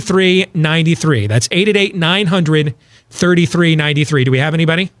 888-900-3393. That's 888-900-3393. Do we have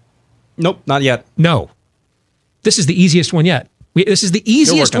anybody? Nope, not yet. No. This is the easiest one yet. This is the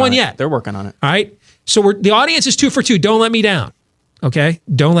easiest one yet. They're working on it. All right. So the audience is 2 for 2. Don't let me down. Okay?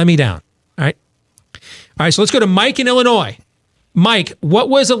 Don't let me down. All right. All right. So let's go to Mike in Illinois. Mike, what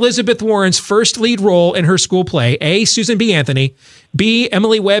was Elizabeth Warren's first lead role in her school play? A, Susan B. Anthony, B,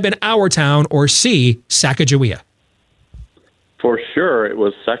 Emily Webb in Our Town, or C, Sacagawea? For sure, it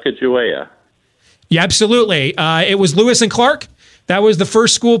was Sacagawea. Yeah, absolutely. It was Lewis and Clark. That was the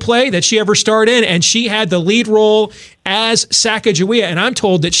first school play that she ever starred in, and she had the lead role as Sacagawea, and I'm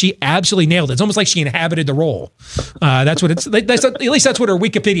told that she absolutely nailed it. It's almost like she inhabited the role. That's what it's. At least that's what her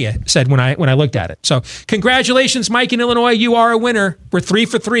Wikipedia said when I looked at it. So congratulations, Mike in Illinois. You are a winner. We're 3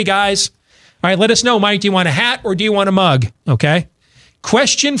 for 3, guys. All right, let us know, Mike. Do you want a hat or do you want a mug? Okay.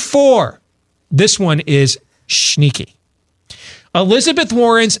 Question 4. This one is sneaky. Elizabeth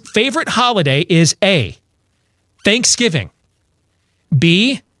Warren's favorite holiday is A, Thanksgiving,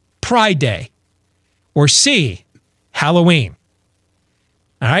 B, Pride Day, or C, Halloween.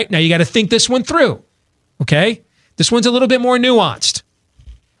 All right, now you got to think this one through, okay? This one's a little bit more nuanced.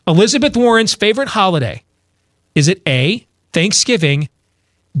 Elizabeth Warren's favorite holiday, is it A, Thanksgiving,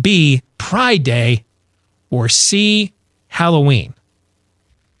 B, Pride Day, or C, Halloween?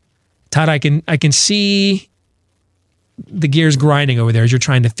 Todd, I can see the gears grinding over there as you're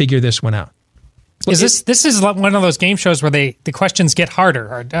trying to figure this one out. This is one of those game shows where the questions get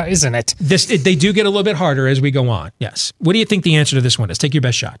harder, isn't it? They do get a little bit harder as we go on. Yes. What do you think the answer to this one is? Take your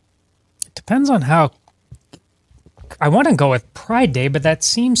best shot. It depends on how. I want to go with Pride Day, but that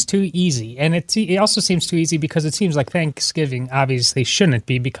seems too easy, and it also seems too easy because it seems like Thanksgiving obviously shouldn't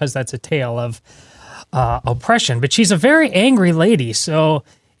be because that's a tale of oppression. But she's a very angry lady, so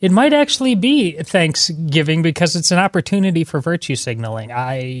it might actually be Thanksgiving because it's an opportunity for virtue signaling.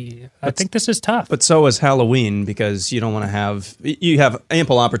 I think this is tough. But so is Halloween because you don't want to you have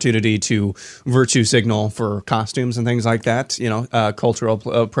ample opportunity to virtue signal for costumes and things like that, cultural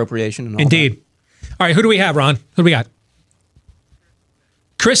appropriation and all Indeed. that. All right, who do we have, Ron? Who do we got?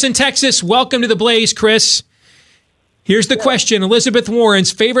 Chris in Texas. Welcome to the Blaze, Chris. Here's the question. Elizabeth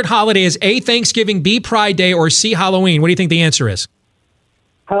Warren's favorite holiday is A, Thanksgiving, B, Pride Day, or C, Halloween. What do you think the answer is?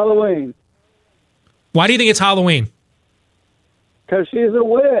 Halloween. Why do you think it's Halloween? Because she's a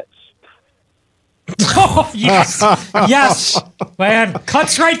witch. Oh, yes. Yes. Man,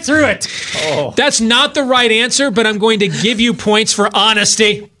 cuts right through it. Oh. That's not the right answer, but I'm going to give you points for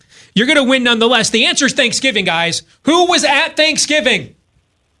honesty. You're going to win nonetheless. The answer is Thanksgiving, guys. Who was at Thanksgiving?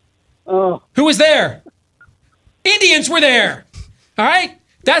 Oh. Who was there? Indians were there. All right?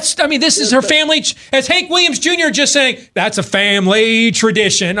 This is her family. As Hank Williams Jr. just saying, that's a family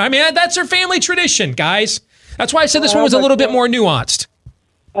tradition. That's her family tradition, guys. That's why I said this one was a little bit more nuanced.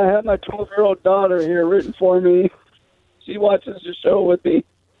 I have my 12-year-old daughter here written for me. She watches the show with me.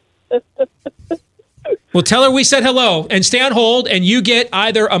 Well, tell her we said hello and stay on hold, and you get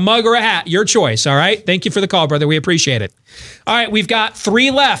either a mug or a hat. Your choice, all right? Thank you for the call, brother. We appreciate it. All right, we've got 3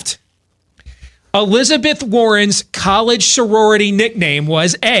 left. Elizabeth Warren's college sorority nickname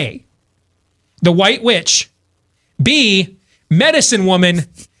was A, the White Witch, B, Medicine Woman,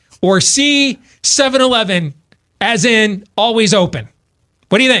 or C, 7-Eleven, as in always open.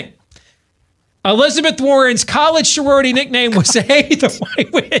 What do you think? Elizabeth Warren's college sorority nickname was A, the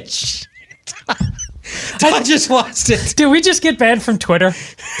White Witch. I just lost it. Did we just get banned from Twitter?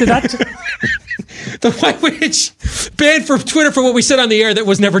 Did that? The White Witch banned from Twitter for what we said on the air that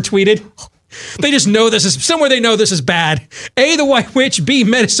was never tweeted. They just know this is somewhere. They know this is bad. A, the White Witch, B,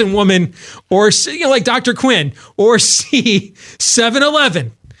 Medicine Woman, or C, like Dr. Quinn, or C,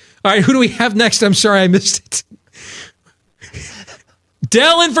 7-Eleven. All right, who do we have next? I'm sorry, I missed it.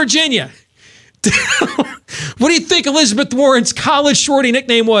 Dell in Virginia. What do you think Elizabeth Warren's college sorority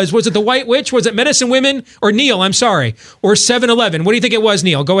nickname was? Was it the White Witch? Was it Medicine Women? Or Neil, I'm sorry. Or 7-Eleven? What do you think it was,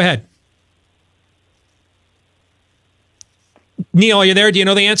 Neil? Go ahead. Neil, are you there? Do you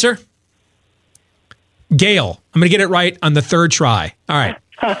know the answer? Gail. I'm going to get it right on the 3rd try. All right.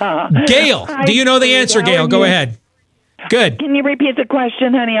 Gail, do you know the answer, Gail? Go ahead. Good. Can you repeat the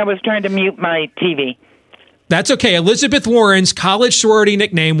question, honey? I was trying to mute my TV. That's okay. Elizabeth Warren's college sorority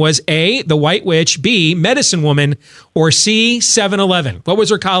nickname was A, the White Witch, B, Medicine Woman, or C, 7-Eleven. What was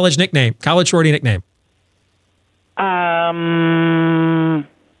her college sorority nickname?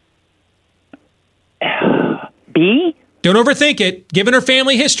 B? Don't overthink it. Given her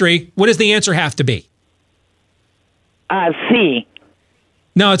family history, what does the answer have to be? C.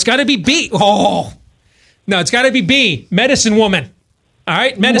 No, it's got to be B. Oh. No, it's got to be B, Medicine Woman. All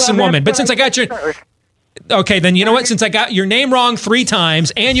right, Medicine Woman. But since I got your... Okay, then you know what? Since I got your name wrong 3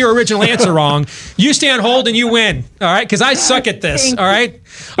 times and your original answer wrong, you stay on hold and you win. All right, because I suck at this. All right,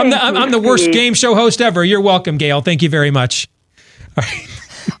 I'm the worst game show host ever. You're welcome, Gail. Thank you very much. All right.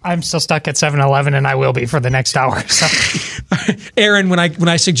 I'm still stuck at 7-Eleven, and I will be for the next hour. So. Aaron, when I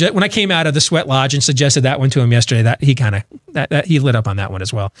came out of the sweat lodge and suggested that one to him yesterday, that he lit up on that one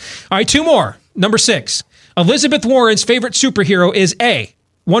as well. All right, 2 more. Number 6. Elizabeth Warren's favorite superhero is A,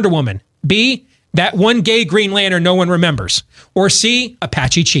 Wonder Woman, B, that one gay Green Lantern no one remembers, or C,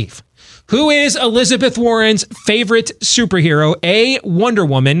 Apache Chief. Who is Elizabeth Warren's favorite superhero? A, Wonder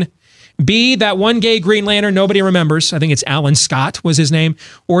Woman, B, that one gay Green Lantern nobody remembers. I think it's Alan Scott was his name.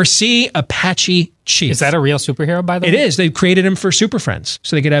 Or C, Apache Chief. Is that a real superhero, by the way? It is. They created him for Super Friends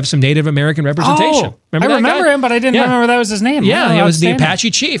so they could have some Native American representation. I remember him, but I didn't remember that was his name. Yeah, he was the Apache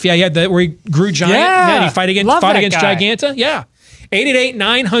Chief. Yeah, he had where he grew giant. Yeah, and he fought against Giganta. Yeah.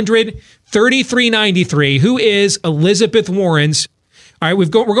 888-900-3393. Who is Elizabeth Warren's? All right, we're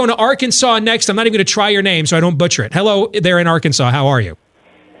going to Arkansas next. I'm not even going to try your name so I don't butcher it. Hello there in Arkansas. How are you?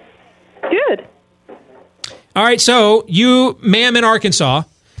 Good. All right, so you, ma'am, in Arkansas,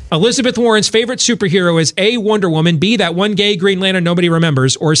 Elizabeth Warren's favorite superhero is A, Wonder Woman, B, that one gay Green Lantern nobody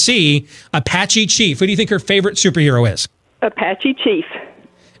remembers, or C, Apache Chief. Who do you think her favorite superhero is? Apache Chief.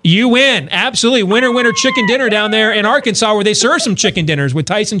 You win. Absolutely. Winner chicken dinner down there in Arkansas where they serve some chicken dinners with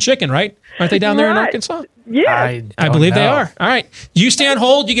Tyson Chicken, right? Aren't they down there in Arkansas? Yeah. I believe they are. All right. You stay on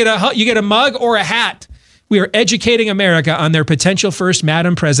hold. You get a mug or a hat. We are educating America on their potential first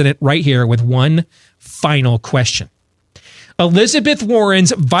Madam President right here with one final question. Elizabeth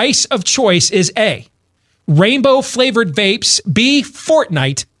Warren's vice of choice is A, rainbow flavored vapes, B,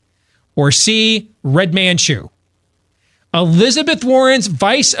 Fortnite, or C, Red Man Chew. Elizabeth Warren's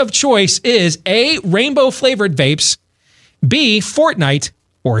vice of choice is A, rainbow flavored vapes, B, Fortnite,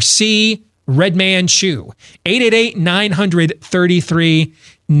 or C, Red Man Chew.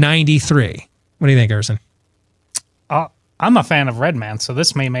 888-900-3393. What do you think, Erson? I'm a fan of Red Man, so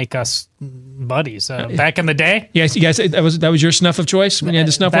this may make us buddies. Back in the day, yes, that was your snuff of choice when you had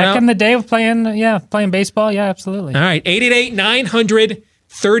to snuff back out? in the day of playing baseball. Yeah, absolutely. All right,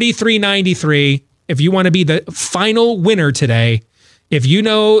 888-900-3393. If you want to be the final winner today, if you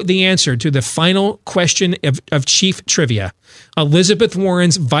know the answer to the final question of Chief Trivia, Elizabeth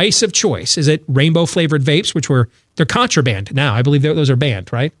Warren's vice of choice, is it rainbow flavored vapes, which they're contraband now. I believe those are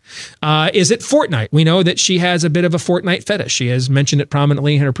banned, right? Is it Fortnite? We know that she has a bit of a Fortnite fetish. She has mentioned it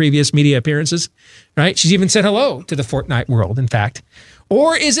prominently in her previous media appearances, right? She's even said hello to the Fortnite world, in fact.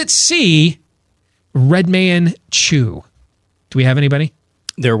 Or is it C, Red Man Chew? Do we have anybody?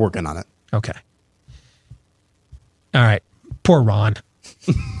 They're working on it. Okay. All right. Poor Ron.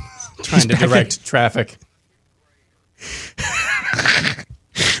 Trying to direct traffic.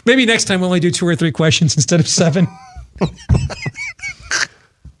 Maybe next time we'll only do 2 or 3 questions instead of 7.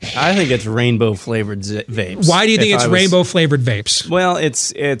 I think it's rainbow flavored vapes. Why do you think it's rainbow flavored vapes? Well,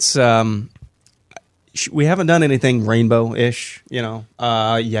 it's we haven't done anything rainbow-ish,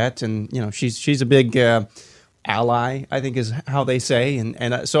 yet, and she's a big ally, I think is how they say,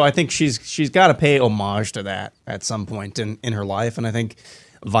 and so I think she's got to pay homage to that at some point in her life, and I think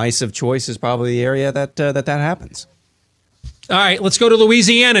vice of choice is probably the area that happens. All right, let's go to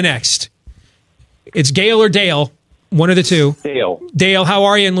Louisiana next. It's Gail or Dale, one of the two. Dale. Dale, how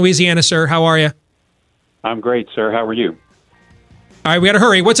are you in Louisiana, sir? How are you? I'm great, sir. How are you? All right, we got to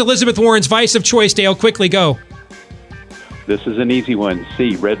hurry. What's Elizabeth Warren's vice of choice, Dale? Quickly, go. This is an easy one.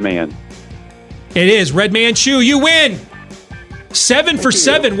 C, Red Man. It is Red Man Chew. You win. 7 for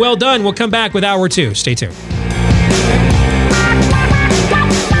 7. Well done. We'll come back with hour 2. Stay tuned.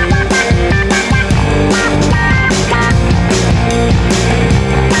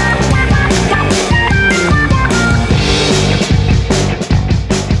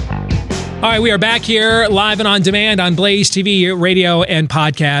 All right, we are back here live and on demand on Blaze TV, radio, and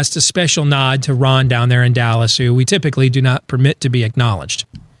podcast. A special nod to Ron down there in Dallas, who we typically do not permit to be acknowledged.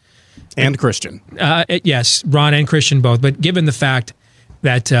 And Christian. Yes, Ron and Christian both. But given the fact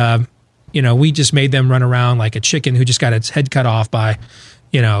that, we just made them run around like a chicken who just got its head cut off by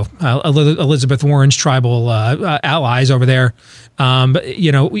Elizabeth Warren's tribal allies over there. But,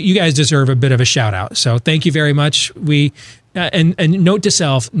 you guys deserve a bit of a shout out. So thank you very much. We and note to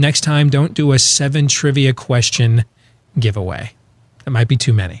self, next time, don't do a 7 trivia question giveaway. That might be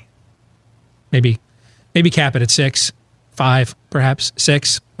too many. Maybe cap it at 6, 5, perhaps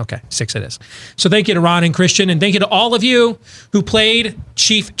 6. Okay, 6 it is. So thank you to Ron and Christian, and thank you to all of you who played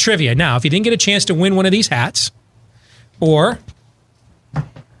Chief Trivia. Now, if you didn't get a chance to win one of these hats or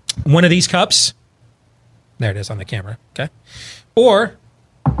one of these cups, there it is on the camera, okay? Or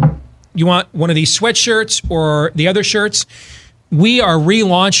you want one of these sweatshirts or the other shirts, we are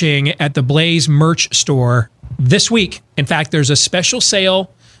relaunching at the Blaze merch store this week. In fact, there's a special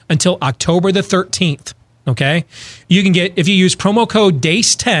sale until October the 13th. Okay. You can get, if you use promo code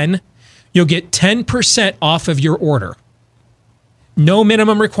DACE10, you'll get 10% off of your order. No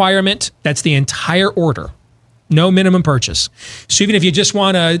minimum requirement. That's the entire order. No minimum purchase. So even if you just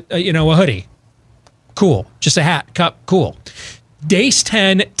want a hoodie, cool. Just a hat, cup, cool.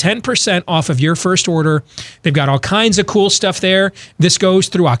 DACE10, 10% off of your first order. They've got all kinds of cool stuff there. This goes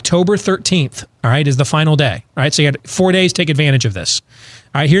through October 13th, all right, is the final day. All right, so you got 4 days, take advantage of this.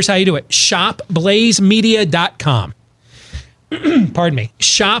 All right, here's how you do it. ShopBlazeMedia.com. Pardon me.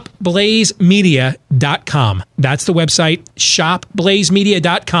 ShopBlazeMedia.com. That's the website,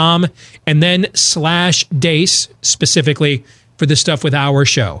 ShopBlazeMedia.com, and then /DACE specifically for the stuff with our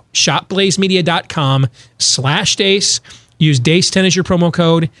show. ShopBlazeMedia.com/DACE. Use DACE10 as your promo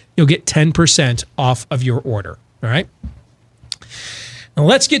code. You'll get 10% off of your order. All right? Now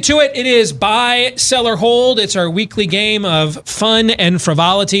let's get to it. It is buy, sell, or hold. It's our weekly game of fun and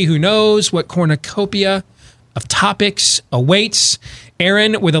frivolity. Who knows what cornucopia of topics awaits?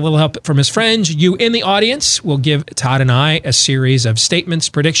 Aaron, with a little help from his friends, you in the audience will give Todd and I a series of statements,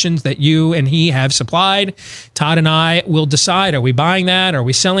 predictions that you and he have supplied. Todd and I will decide, are we buying that? Are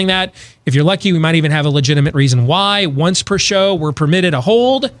we selling that? If you're lucky, we might even have a legitimate reason why. Once per show, we're permitted a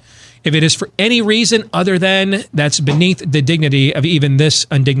hold. If it is for any reason other than that's beneath the dignity of even this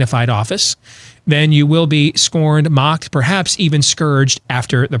undignified office, then you will be scorned, mocked, perhaps even scourged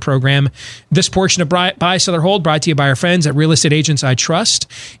after the program. This portion of Buy, Sell, or Hold brought to you by our friends at Real Estate Agents I Trust.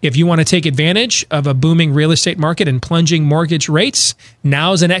 If you want to take advantage of a booming real estate market and plunging mortgage rates,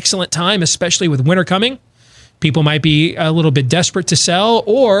 now's an excellent time, especially with winter coming. People might be a little bit desperate to sell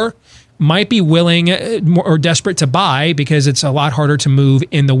or might be willing or desperate to buy because it's a lot harder to move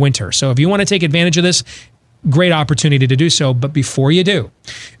in the winter. So if you want to take advantage of this, great opportunity to do so. But before you do,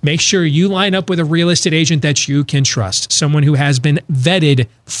 make sure you line up with a real estate agent that you can trust, someone who has been vetted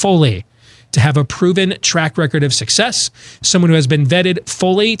fully to have a proven track record of success, someone who has been vetted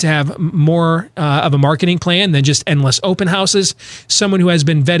fully to have more of a marketing plan than just endless open houses, someone who has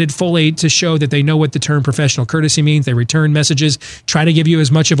been vetted fully to show that they know what the term professional courtesy means. They return messages, try to give you as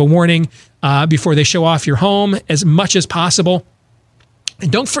much of a warning before they show off your home as much as possible.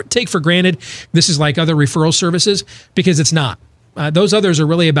 And don't take for granted this is like other referral services, because it's not. Those others are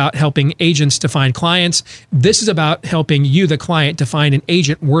really about helping agents to find clients. This is about helping you, the client, to find an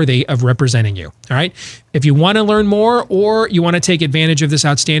agent worthy of representing you. All right. If you want to learn more or you want to take advantage of this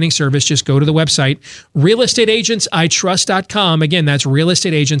outstanding service, just go to the website, realestateagentsitrust.com. Again, that's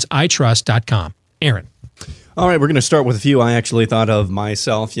realestateagentsitrust.com. Aaron. All right, we're going to start with a few I actually thought of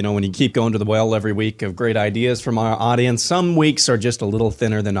myself. You know, when you keep going to the well every week of great ideas from our audience, some weeks are just a little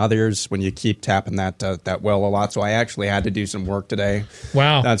thinner than others when you keep tapping that well a lot. So I actually had to do some work today.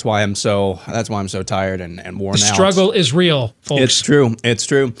 Wow. That's why I'm so tired and worn out. The struggle is real, folks. It's true. It's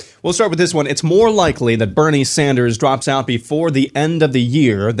true. We'll start with this one. It's more likely that Bernie Sanders drops out before the end of the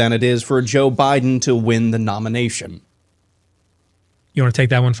year than it is for Joe Biden to win the nomination. You want to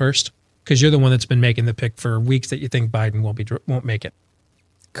take that one first? Because you're the one that's been making the pick for weeks that you think Biden won't make it.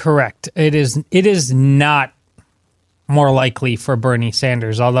 Correct. It is not more likely for Bernie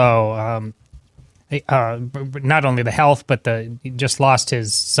Sanders, although not only the health, but he just lost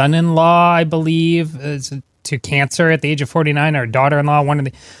his son-in-law, I believe, to cancer at the age of 49, or daughter-in-law. One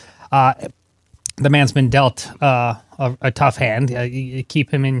of the man's been dealt a tough hand. You keep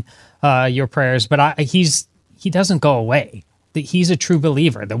him in your prayers, but he doesn't go away. He's a true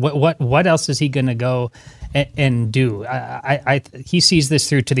believer. What else is he going to go and do? He sees this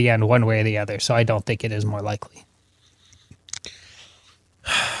through to the end one way or the other, so I don't think it is more likely.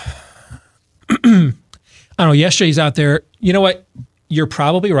 I don't know. Yesterday's out there. You know what? You're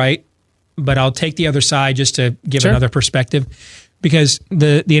probably right, but I'll take the other side just to give another perspective, because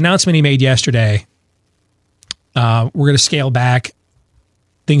the announcement he made yesterday, we're going to scale back,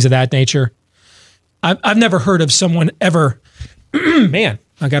 things of that nature. I've never heard of someone ever... Man,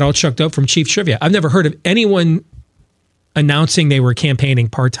 I got all chucked up from Chief Trivia. I've never heard of anyone announcing they were campaigning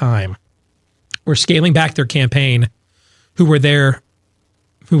part-time or scaling back their campaign who were then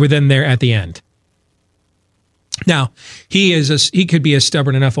there at the end. Now, he could be a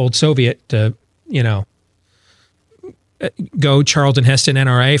stubborn enough old Soviet to, go Charlton Heston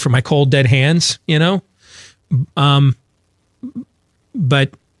NRA for my cold dead hands, but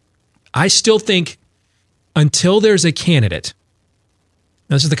I still think until there's a candidate,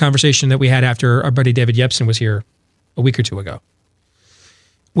 this is the conversation that we had after our buddy David Yepsen was here a week or two ago.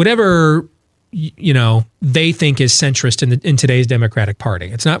 Whatever, they think is centrist in today's Democratic Party.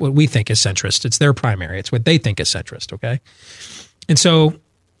 It's not what we think is centrist. It's their primary. It's what they think is centrist, okay? And so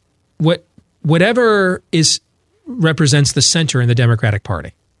whatever represents the center in the Democratic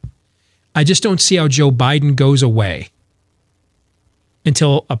Party, I just don't see how Joe Biden goes away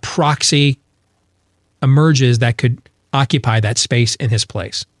until a proxy emerges that could occupy that space in his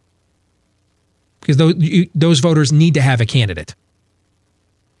place. Because those voters need to have a candidate.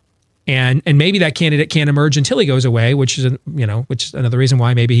 And maybe that candidate can't emerge until he goes away, which is another reason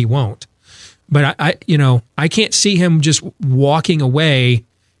why maybe he won't. But I can't see him just walking away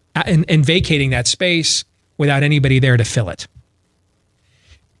and vacating that space without anybody there to fill it.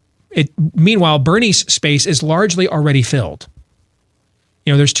 Meanwhile, Bernie's space is largely already filled.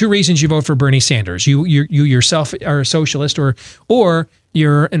 There's two reasons you vote for Bernie Sanders. You yourself are a socialist, or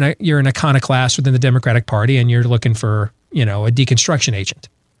you're an iconoclast within the Democratic Party, and you're looking for a deconstruction agent.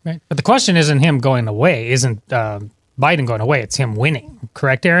 Right. But the question isn't him going away, isn't Biden going away. It's him winning.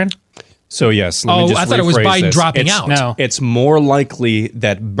 Correct, Aaron? So, yes. Let me just I thought it was rephrase Biden this. dropping out. No. It's more likely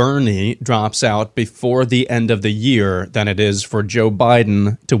that Bernie drops out before the end of the year than it is for Joe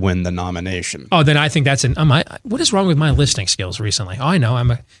Biden to win the nomination. Oh, then I think that's what is wrong with my listening skills recently? Oh, I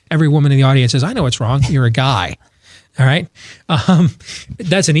know. Every woman in the audience says, I know what's wrong. You're a guy. All right.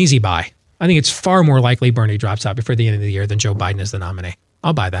 That's an easy buy. I think it's far more likely Bernie drops out before the end of the year than Joe Biden is the nominee.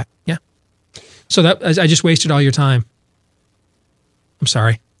 I'll buy that. Yeah. So I just wasted all your time. I'm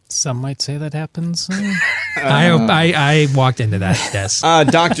sorry. Some might say that happens. I walked into that desk.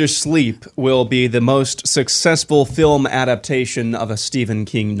 Dr. Sleep will be the most successful film adaptation of a Stephen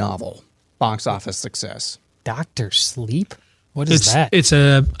King novel. Box office success. Dr. Sleep? What is that?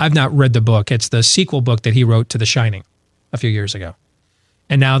 I've not read the book. It's the sequel book that he wrote to The Shining a few years ago.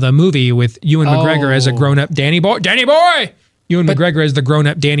 And now the movie with Ewan McGregor as a grown-up Danny Boy. Ewan McGregor as the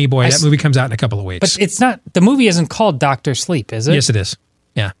grown-up Danny Boy. That movie comes out in a couple of weeks. But it's not, the movie isn't called Dr. Sleep, is it? Yes, it is.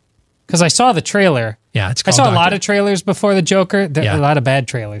 Yeah. Because I saw the trailer. Yeah, it's I called saw a lot of trailers before the Joker. There are a lot of bad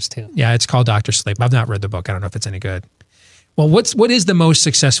trailers, too. Yeah, it's called Dr. Sleep. I've not read the book. I don't know if it's any good. Well, what is the most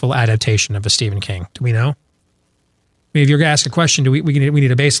successful adaptation of a Stephen King? Do we know? I mean, if you're going to ask a question, we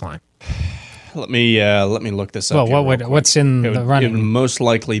need a baseline. Let me look this up. Well, what's in the running? It would most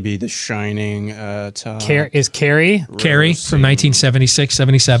likely be The Shining. Is Carrie? Carrie from 1976,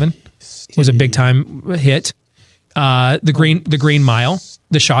 77 was a big time hit. The Green Mile,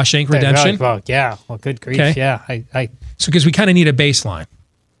 The Shawshank Redemption. Well, yeah. Well, good grief. Okay. Yeah. So because we kind of need a baseline.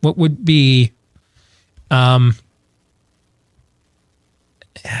 What would be? I'm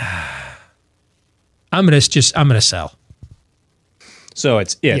gonna sell. So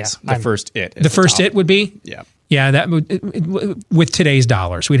it's the first It. The first It would be? Yeah. Yeah, that would, with today's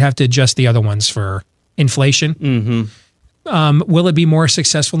dollars. We'd have to adjust the other ones for inflation. Mm-hmm. Will it be more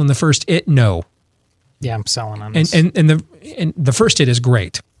successful than the first It? No. Yeah, I'm selling on this. And the first It is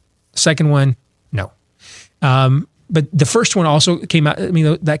great. The second one, no. But the first one also came out,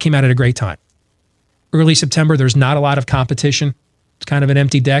 that came out at a great time. Early September, there's not a lot of competition. It's kind of an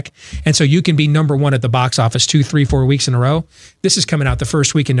empty deck. And so you can be number one at the box office 2, 3, 4 weeks in a row. This is coming out the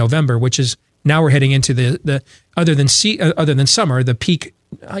first week in November, which is now we're heading into the other than summer, the peak,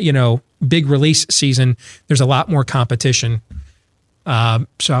 big release season. There's a lot more competition. So I'm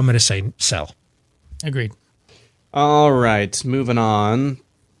going to say sell. Agreed. All right, moving on.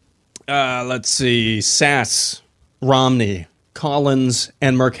 Let's see. Sass, Romney, Collins,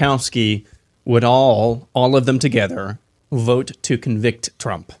 and Murkowski would all of them together vote to convict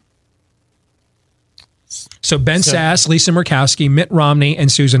Trump. So Ben Sass, Lisa Murkowski, Mitt Romney,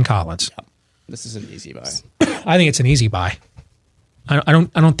 and Susan Collins. Yep. This is an easy buy. I think it's an easy buy. I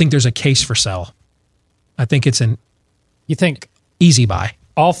don't think there's a case for sell. I think it's an. You think easy buy?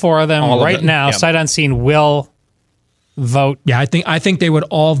 All four of them now, sight unseen, will vote. Yeah, I think they would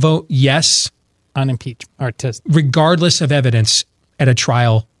all vote yes on impeachment, or regardless of evidence at a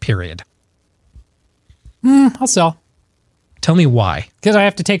trial period. I'll sell. Tell me why. Because I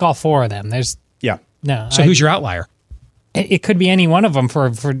have to take all four of them. So who's your outlier? It could be any one of them for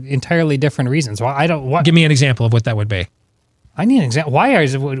entirely different reasons. Well, I don't. What? Give me an example of what that would be. I need an example.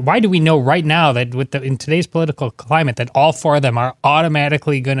 Why do we know right now that in today's political climate that all four of them are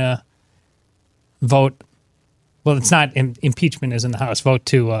automatically going to vote? Well, it's not impeachment is in the House. Vote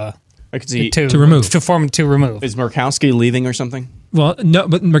to I could see to remove. To remove. Is Murkowski leaving or something? Well, no,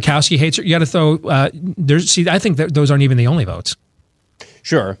 but Murkowski hates her. You got to throw. I think that those aren't even the only votes.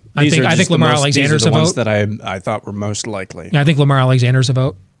 Sure. I think Lamar Alexander's a vote that I thought were most likely. Yeah, I think Lamar Alexander's a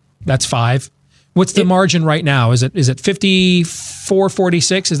vote. That's 5. What's the margin right now? Is it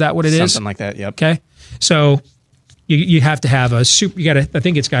 54-46? Is that what it is? Something like that. Yep. Okay. So you have to have a super. You got to. I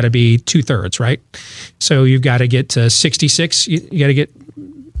think it's got to be 2/3, right? So you've got to get to 66. You got to get,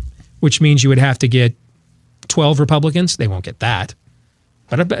 which means you would have to get 12 Republicans. They won't get that,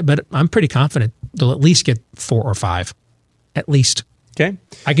 but I'm pretty confident they'll at least get 4 or 5, at least. Okay.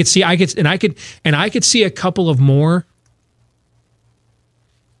 I could see a couple of more.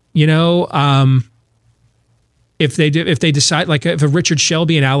 You know, if they decide, like if a Richard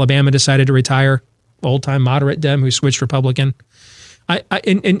Shelby in Alabama decided to retire, old time moderate Dem who switched Republican,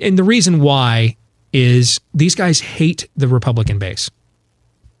 and the reason why is these guys hate the Republican base.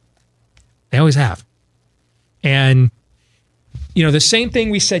 They always have, and you know the same thing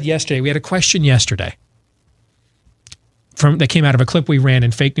we said yesterday. We had a question yesterday that came out of a clip we ran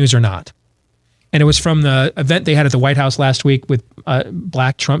in Fake News or Not. And it was from the event they had at the White House last week with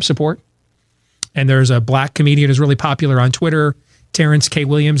black Trump support. And there's a black comedian who's really popular on Twitter. Terrence K.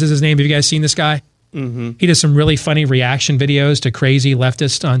 Williams is his name. Have you guys seen this guy? Mm-hmm. He does some really funny reaction videos to crazy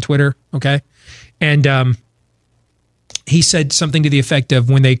leftists on Twitter. Okay. And he said something to the effect of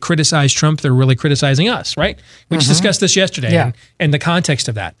when they criticize Trump, they're really criticizing us, right? We just discussed this yesterday and the context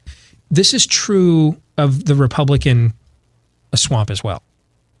of that. This is true of the Republican swamp as well.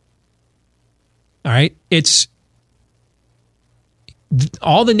 All right. It's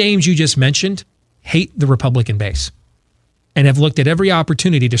all the names you just mentioned hate the Republican base and have looked at every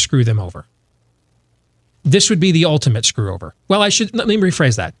opportunity to screw them over. This would be the ultimate screw over. Well, let me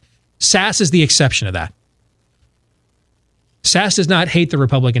rephrase that. Sass is the exception of that. Sass does not hate the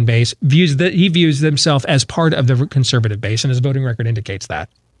Republican base. He views himself as part of the conservative base, and his voting record indicates that.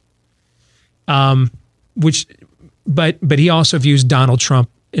 But he also views Donald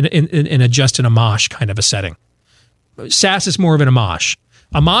Trump in a Justin Amash kind of a setting. Sass is more of an Amash.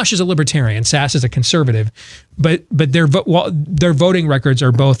 Amash is a libertarian. Sass is a conservative. But their voting records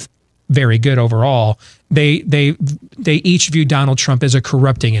are both very good overall. They each view Donald Trump as a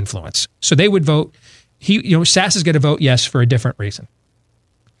corrupting influence. So they would vote. Sass is going to vote yes for a different reason.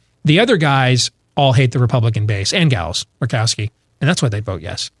 The other guys all hate the Republican base and gals, Murkowski, and that's why they vote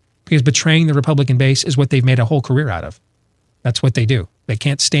yes. Because betraying the Republican base is what they've made a whole career out of. That's what they do. They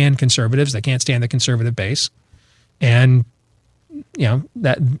can't stand conservatives. They can't stand the conservative base. And,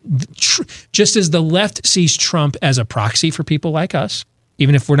 just as the left sees Trump as a proxy for people like us,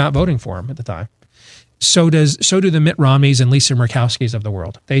 even if we're not voting for him at the time, so do the Mitt Romneys and Lisa Murkowskis of the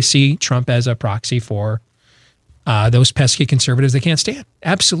world. They see Trump as a proxy for those pesky conservatives they can't stand.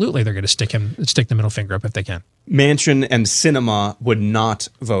 Absolutely, they're going to stick the middle finger up if they can. Manchin and Sinema would not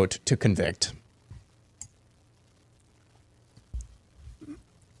vote to convict.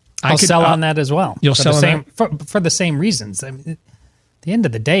 I'll sell on that as well. You'll sell on that? For the same reasons. I mean, at the end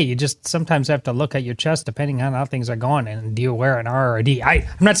of the day, you just sometimes have to look at your chest depending on how things are going. And do you wear an R or a D? I'm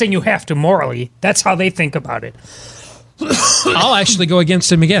not saying you have to morally. That's how they think about it. I'll actually go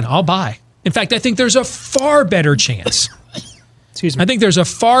against him again. I'll buy. In fact, I think there's a far better chance. Excuse me. I think there's a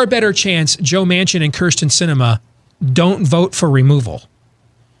far better chance Joe Manchin and Kyrsten Sinema don't vote for removal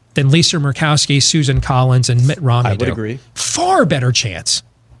than Lisa Murkowski, Susan Collins, and Mitt Romney do. I would agree. Far better chance.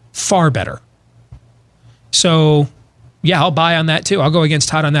 Far better. So, yeah, I'll buy on that too. I'll go against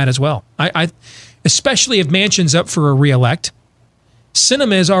Todd on that as well. I especially if Manchin's up for a reelect.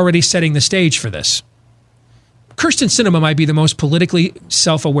 Sinema is already setting the stage for this. Kyrsten Sinema might be the most politically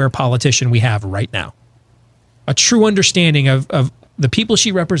self-aware politician we have right now. A true understanding of the people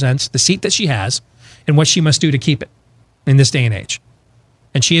she represents, the seat that she has, and what she must do to keep it in this day and age.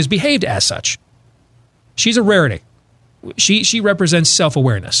 And she has behaved as such. She's a rarity. She represents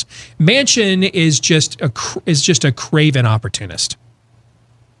self-awareness. Manchin is just a craven opportunist.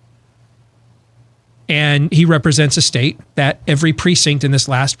 And he represents a state that every precinct in this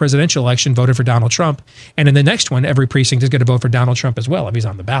last presidential election voted for Donald Trump. And in the next one, every precinct is going to vote for Donald Trump as well if he's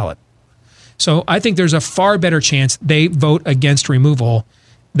on the ballot. So I think there's a far better chance they vote against removal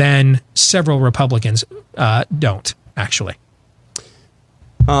than several Republicans don't, actually.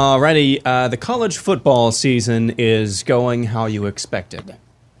 Alrighty, the college football season is going how you expected.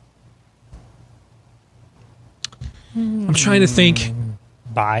 I'm trying to think.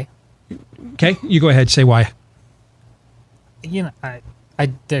 Bye. Okay, you go ahead. Say why.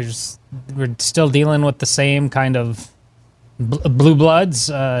 we're still dealing with the same kind of blue bloods.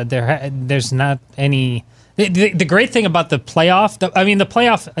 There's not any. The great thing about the playoff, the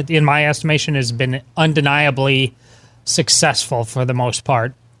playoff, in my estimation, has been undeniably successful for the most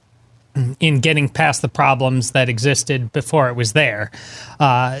part in getting past the problems that existed before it was there.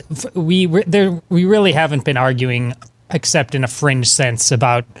 We really haven't been arguing, except in a fringe sense,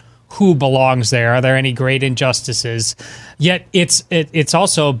 about who belongs there. Are there any great injustices? Yet it's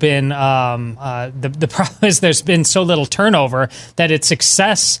also been the problem is there's been so little turnover that its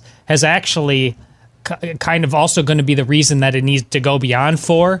success has actually kind of also going to be the reason that it needs to go beyond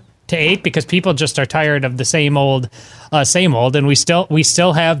 4 to 8, because people just are tired of the same old, and we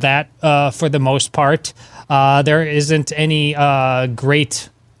still have that for the most part. There isn't any great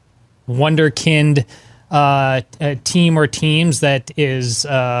wonderkind team or teams that is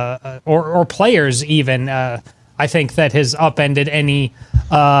or players even. I think that has upended any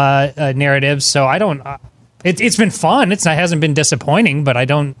narratives. So I don't. It's been fun. It hasn't been disappointing, but I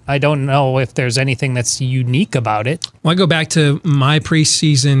don't know if there's anything that's unique about it. Well, I go back to my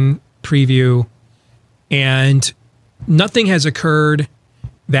preseason preview, and nothing has occurred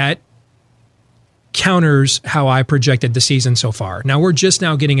that counters how I projected the season so far. Now, we're just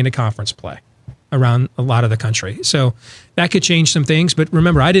now getting into conference play around a lot of the country, so that could change some things. But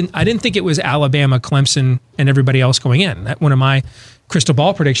remember, I didn't think it was Alabama, Clemson, and everybody else going in. That one of my crystal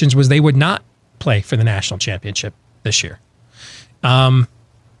ball predictions was they would not play for the national championship this year. But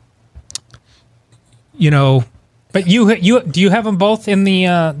do you have them both in the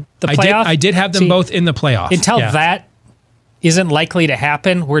playoff? I did have them both in the playoff. Until that isn't likely to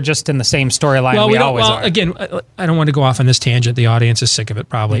happen, we're just in the same storyline we always are. Again, I don't want to go off on this tangent. The audience is sick of it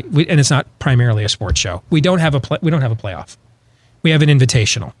probably, and it's not primarily a sports show. We don't have a playoff. We have an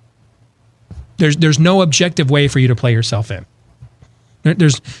invitational. There's no objective way for you to play yourself in.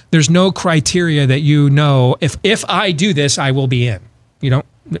 There's no criteria that if I do this, I will be in.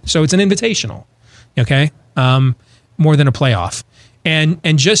 So it's an invitational, okay? More than a playoff, and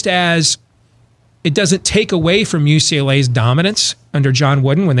just as it doesn't take away from UCLA's dominance under John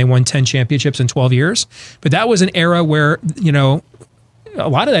Wooden when they won 10 championships in 12 years, but that was an era where a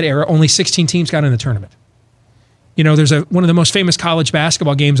lot of that era only 16 teams got in the tournament. There's one of the most famous college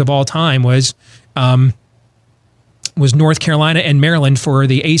basketball games of all time was North Carolina and Maryland for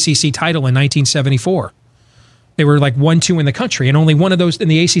the ACC title in 1974. They were like 1-2 in the country, and only one of those in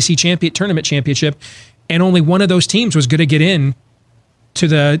the ACC tournament championship, and only one of those teams was going to get in to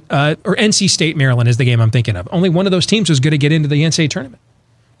the or NC State Maryland is the game I'm thinking of. Only one of those teams was going to get into the NCAA tournament,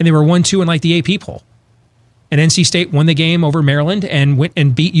 and they were 1-2 in like the AP poll. And NC State won the game over Maryland and went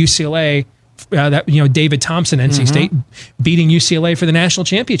and beat UCLA. David Thompson, NC State, beating UCLA for the national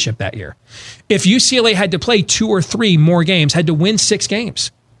championship that year. If UCLA had to play 2 or 3 more games, had to win 6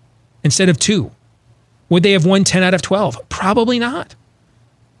 games instead of 2, would they have won 10 out of 12? Probably not.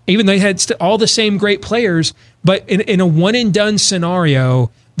 Even though they had all the same great players, but in a one-and-done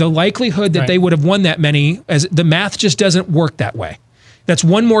scenario, the likelihood that they would have won that many, as the math just doesn't work that way. That's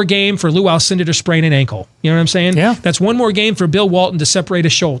one more game for Lou Alcindor to sprain an ankle. You know what I'm saying? Yeah. That's one more game for Bill Walton to separate a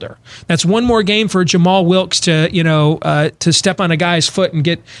shoulder. That's one more game for Jamal Wilkes to step on a guy's foot and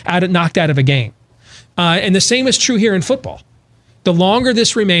get knocked out of a game. And the same is true here in football. The longer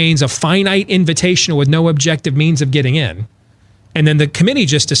this remains a finite invitational with no objective means of getting in, and then the committee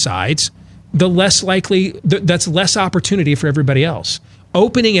just decides, the less likely, that's less opportunity for everybody else.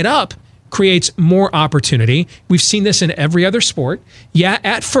 Opening it up creates more opportunity. We've seen this in every other sport. Yeah,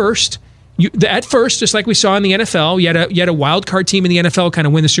 at first, just like we saw in the NFL, you had a wild card team in the NFL kind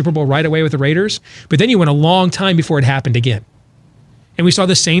of win the Super Bowl right away with the Raiders, but then you went a long time before it happened again. And we saw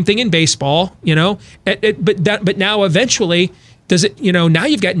the same thing in baseball, but now eventually, does it? Now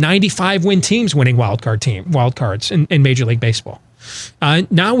you've got 95 win teams winning wild cards in Major League Baseball.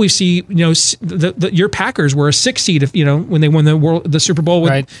 Now we see, your Packers were a 6 seed, when they won the Super Bowl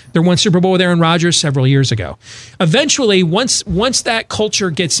with their one Super Bowl with Aaron Rodgers several years ago. Eventually, once that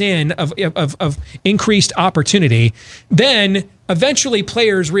culture gets in of increased opportunity, then eventually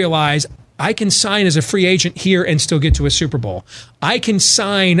players realize, I can sign as a free agent here and still get to a Super Bowl. I can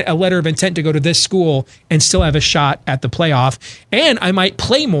sign a letter of intent to go to this school and still have a shot at the playoff. And I might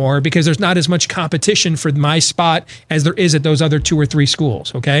play more because there's not as much competition for my spot as there is at those other 2 or 3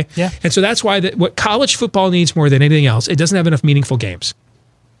 schools. Okay. Yeah. And so that's why what college football needs more than anything else, it doesn't have enough meaningful games.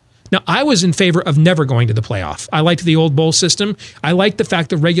 Now, I was in favor of never going to the playoff. I liked the old bowl system. I liked the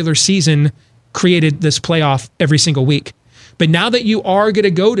fact the regular season created this playoff every single week. But now that you are going to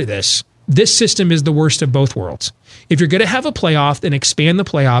go to this, this system is the worst of both worlds. If you're going to have a playoff, then expand the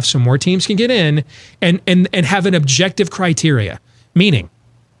playoff so more teams can get in and have an objective criteria. Meaning,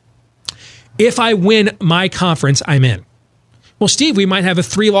 if I win my conference, I'm in. Well, Steve, we might have a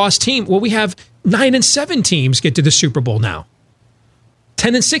 3-loss team. Well, we have 9 and 7 teams get to the Super Bowl now.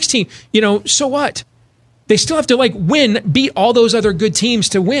 10 and 16. So what? They still have to beat all those other good teams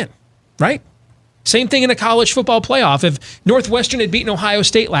to win, right? Same thing in a college football playoff. If Northwestern had beaten Ohio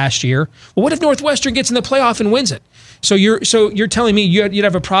State last year, well, what if Northwestern gets in the playoff and wins it? So you're telling me you'd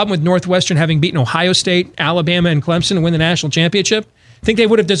have a problem with Northwestern having beaten Ohio State, Alabama, and Clemson to win the national championship? Think they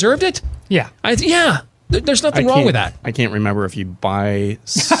would have deserved it? Yeah. There's nothing wrong with that. I can't remember if you buy,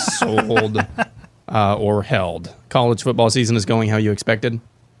 sold, or held. College football season is going how you expected?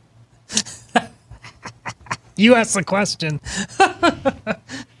 You asked the question.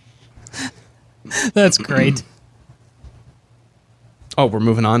 That's great. Oh, we're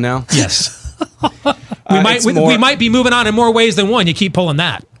moving on now? Yes. We might be moving on in more ways than one. You keep pulling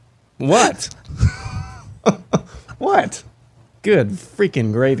that. What? What? Good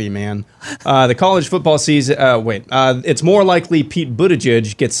freaking gravy, man. The college football season... it's more likely Pete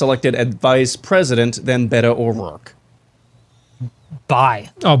Buttigieg gets selected as vice president than Beto O'Rourke. Bye.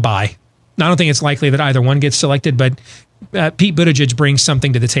 Oh, bye. I don't think it's likely that either one gets selected, but Pete Buttigieg brings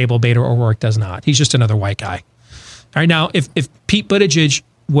something to the table Beto O'Rourke does not. He's just another white guy. All right, now, if Pete Buttigieg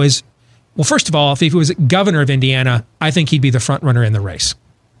was... Well, first of all, if he was governor of Indiana, I think he'd be the front runner in the race.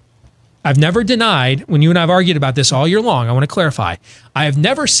 I've never denied, when you and I have argued about this all year long, I want to clarify. I have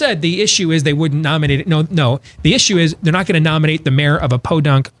never said the issue is they wouldn't nominate it. No. The issue is they're not going to nominate the mayor of a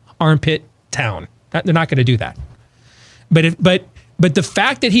podunk armpit town. They're not going to do that. But the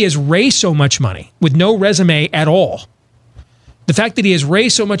fact that he has raised so much money with no resume at all, the fact that he has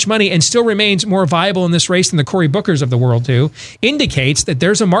raised so much money and still remains more viable in this race than the Cory Bookers of the world do, indicates that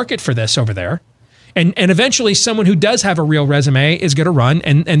there's a market for this over there. And eventually someone who does have a real resume is going to run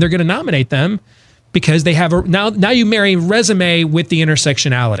and they're going to nominate them because they have now you marry resume with the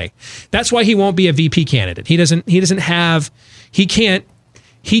intersectionality. That's why he won't be a VP candidate. He can't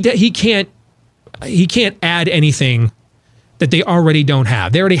add anything that they already don't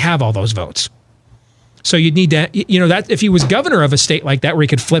have. They already have all those votes. So you'd need to, that if he was governor of a state like that where he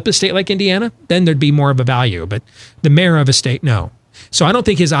could flip a state like Indiana, then there'd be more of a value. But the mayor of a state, no. So I don't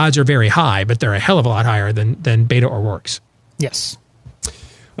think his odds are very high, but they're a hell of a lot higher than Beto O'Rourke's. Yes.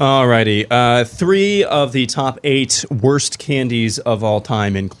 All righty. 3 of the top 8 worst candies of all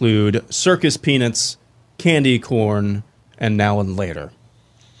time include circus peanuts, candy corn, and Now and Later.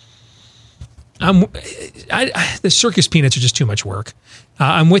 The circus peanuts are just too much work.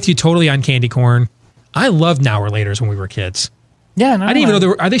 I'm with you totally on candy corn. I loved Now or Laters when we were kids. Yeah, no, I didn't even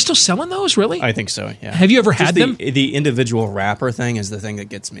know are they still selling those? Really? I think so. Yeah. Have you ever had them? The individual wrapper thing is the thing that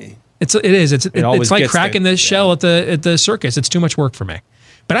gets me. It is. It's like cracking the shell at the circus. It's too much work for me.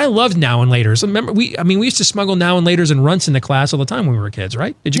 But I loved Now and Laters. Remember, we used to smuggle Now and Laters and Runts into class all the time when we were kids,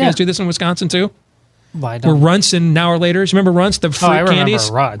 right? Did you guys do this in Wisconsin too? Well, I don't. Were Runts and Now or Laters? Remember Runts, the fruit candies?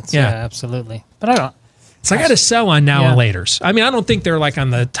 I remember Runts. Yeah, absolutely. But I don't. So I got to sell on Now and Laters. I mean, I don't think they're like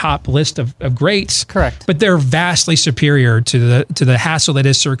on the top list of greats. Correct. But they're vastly superior to the hassle that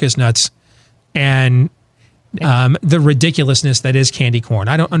is circus nuts and the ridiculousness that is candy corn.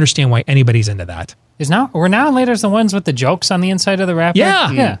 I don't understand why anybody's into that. Were Now and Laters the ones with the jokes on the inside of the wrapper?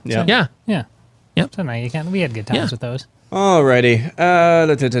 Yeah. Yeah. Yep. So now we had good times with those.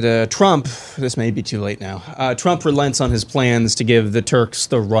 Alrighty. Trump, this may be too late now. Trump relents on his plans to give the Turks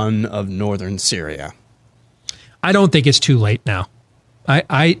the run of northern Syria. I don't think it's too late now.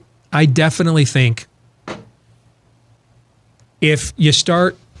 I definitely think if you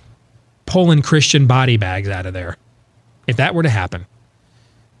start pulling Christian body bags out of there, if that were to happen,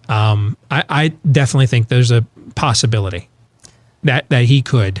 I definitely think there's a possibility that he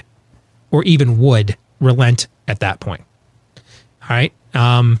could or even would relent at that point. All right.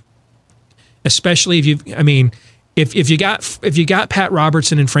 Especially if you got Pat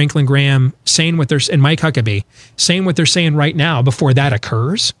Robertson and Franklin Graham saying what and Mike Huckabee saying what they're saying right now before that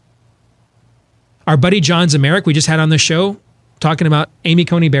occurs. Our buddy John Zemerick, we just had on the show talking about Amy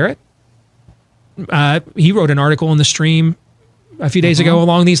Coney Barrett. He wrote an article in the stream a few days ago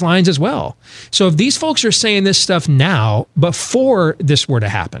along these lines as well. So if these folks are saying this stuff now before this were to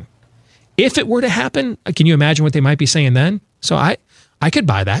happen, if it were to happen, can you imagine what they might be saying then? So I could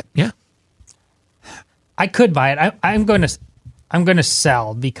buy that. Yeah. I could buy it. I'm going to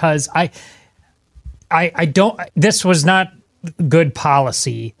sell because I don't. This was not good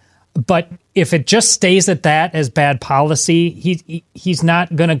policy, but if it just stays at that as bad policy, he's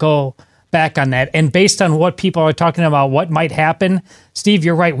not going to go back on that. And based on what people are talking about, what might happen, Steve,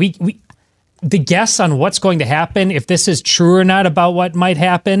 you're right. the guess on what's going to happen, if this is true or not about what might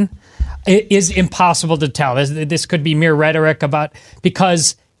happen, it is impossible to tell. This could be mere rhetoric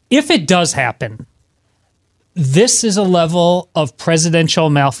because if it does happen, this is a level of presidential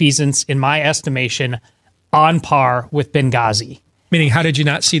malfeasance, in my estimation, on par with Benghazi. Meaning, how did you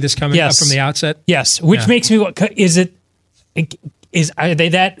not see this coming up from the outset? Yes, which makes me, are they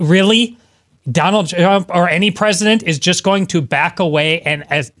that really? Donald Trump or any president is just going to back away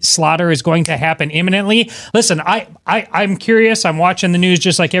and as slaughter is going to happen imminently. Listen, I'm curious. I'm watching the news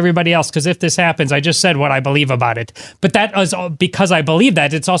just like everybody else, because if this happens, I just said what I believe about it. But that is because I believe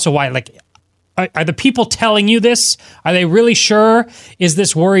that. It's also why, like, are the people telling you this? Are they really sure? Is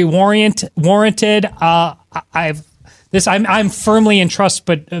this worry warranted? I'm firmly in trust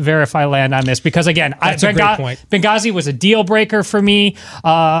but verify land on this, because again, a great point. Benghazi was a deal breaker for me.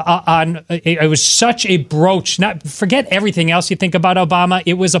 It was such a broach. Forget everything else you think about Obama.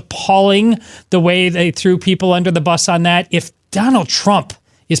 It was appalling the way they threw people under the bus on that. If Donald Trump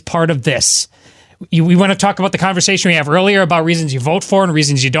is part of this, we want to talk about the conversation we have earlier about reasons you vote for and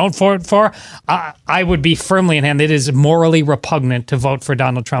reasons you don't vote for. I would be firmly in hand. It is morally repugnant to vote for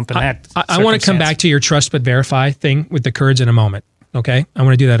Donald Trump in that I want to come back to your trust but verify thing with the Kurds in a moment. Okay? I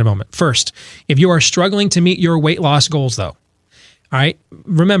want to do that in a moment. First, if you are struggling to meet your weight loss goals, though, all right,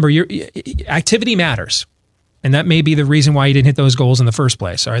 remember, your activity matters. And that may be the reason why you didn't hit those goals in the first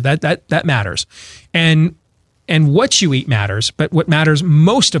place. All right? That matters. And what you eat matters, but what matters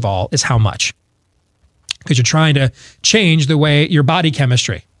most of all is how much. Because you're trying to change the way your body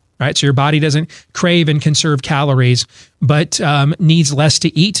chemistry, right? So your body doesn't crave and conserve calories, but needs less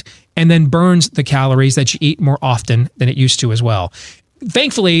to eat and then burns the calories that you eat more often than it used to as well.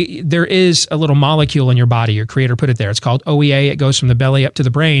 Thankfully, there is a little molecule in your body. Your creator put it there. It's called OEA. It goes from the belly up to the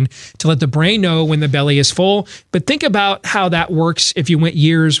brain to let the brain know when the belly is full. But think about how that works if you went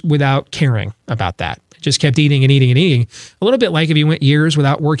years without caring about that. Just kept eating and eating and eating. A little bit like if you went years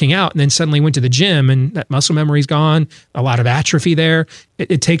without working out and then suddenly went to the gym and that muscle memory's gone, a lot of atrophy there.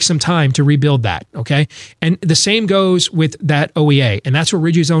 It takes some time to rebuild that, okay? And the same goes with that OEA. And that's where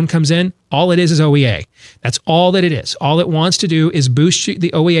Riduzone comes in. All it is OEA. That's all that it is. All it wants to do is boost the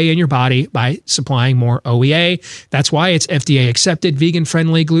OEA in your body by supplying more OEA. That's why it's FDA accepted, vegan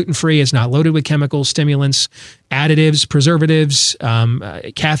friendly, gluten free. It's not loaded with chemicals, stimulants, additives, preservatives,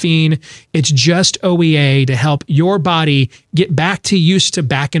 caffeine. It's just OEA to help your body get back to used to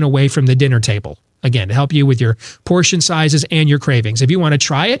backing away from the dinner table. Again, to help you with your portion sizes and your cravings. If you want to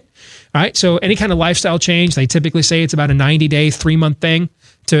try it, all right, so any kind of lifestyle change, they typically say it's about a 90-day, 3-month thing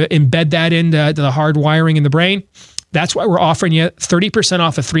to embed that into the hard wiring in the brain. That's why we're offering you 30%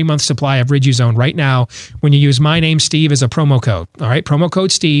 off a 3-month supply of Riduzone right now when you use my name, Steve, as a promo code. All right, promo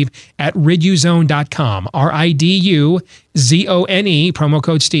code Steve at riduzone.com. RIDUZONE, promo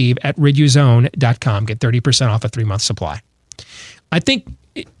code Steve at riduzone.com. Get 30% off a 3-month supply. I think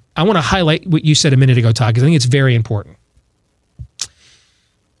I want to highlight what you said a minute ago, Todd, because I think it's very important.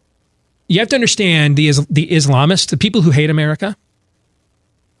 You have to understand the Islamists, the people who hate America,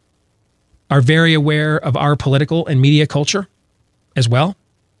 are very aware of our political and media culture as well.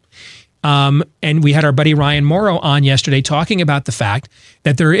 And we had our buddy Ryan Morrow on yesterday talking about the fact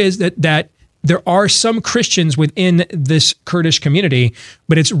that there are some Christians within this Kurdish community,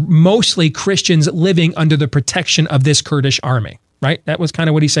 but it's mostly Christians living under the protection of this Kurdish army. Right? That was kind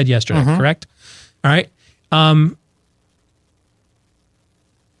of what he said yesterday, correct? All right.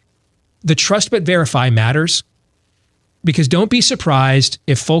 The trust but verify matters, because don't be surprised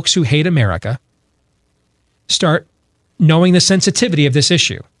if folks who hate America start knowing the sensitivity of this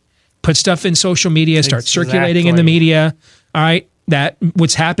issue. Put stuff in social media, start circulating in the media, all right, that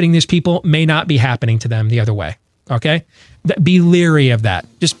what's happening to these people may not be happening to them the other way, okay? Be leery of that.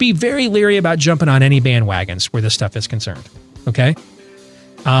 Just be very leery about jumping on any bandwagons where this stuff is concerned. Okay.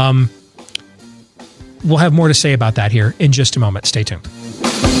 We'll have more to say about that here in just a moment. Stay tuned.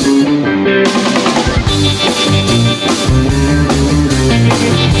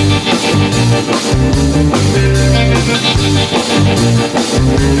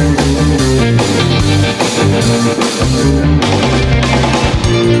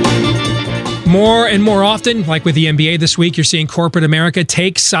 More and more often, like with the NBA this week, you're seeing corporate America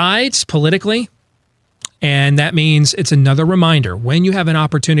take sides politically. And that means it's another reminder when you have an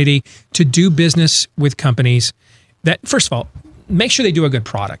opportunity to do business with companies that, first of all, make sure they do a good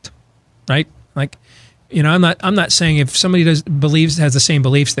product, right? Like, you know, I'm not saying if somebody has the same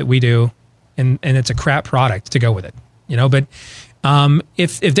beliefs that we do and it's a crap product to go with it, you know, but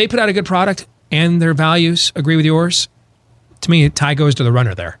if they put out a good product and their values agree with yours, to me, tie goes to the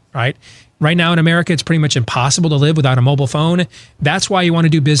runner there, right? Right now in America, it's pretty much impossible to live without a mobile phone. That's why you want to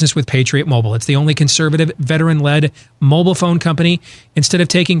do business with Patriot Mobile. It's the only conservative, veteran-led mobile phone company. Instead of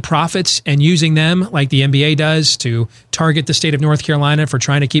taking profits and using them like the NBA does to target the state of North Carolina for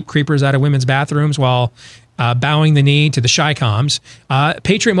trying to keep creepers out of women's bathrooms while bowing the knee to the Chi-Coms,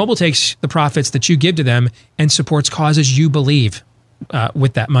 Patriot Mobile takes the profits that you give to them and supports causes you believe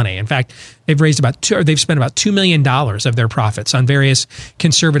with that money. In fact, they've spent about $2 million of their profits on various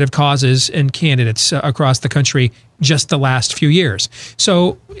conservative causes and candidates across the country just the last few years.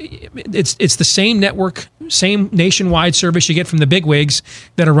 So it's the same network, same nationwide service you get from the bigwigs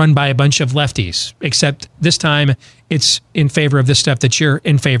that are run by a bunch of lefties, except this time it's in favor of the stuff that you're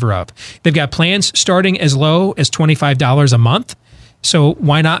in favor of. They've got plans starting as low as $25 a month. So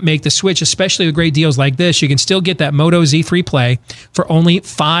why not make the switch, especially with great deals like this? You can still get that Moto Z3 Play for only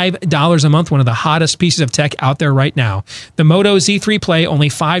 $5 a month, one of the hottest pieces of tech out there right now. The Moto Z3 Play, only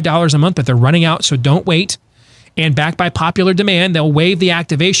 $5 a month, but they're running out, so don't wait. And backed by popular demand, they'll waive the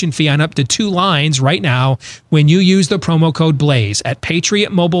activation fee on up to 2 lines right now when you use the promo code BLAZE at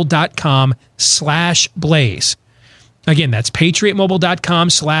patriotmobile.com/blaze. Again, that's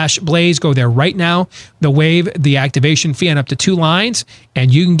patriotmobile.com/blaze. Go there right now. They'll waive the activation fee on up to 2 lines,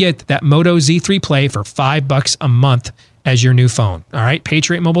 and you can get that Moto Z3 Play for $5 a month as your new phone. All right,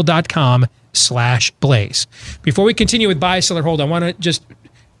 patriotmobile.com/blaze. Before we continue with buy, sell, or hold, I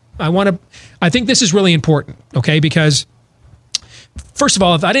think this is really important, okay? Because first of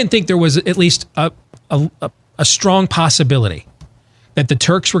all, if I didn't think there was at least a strong possibility that the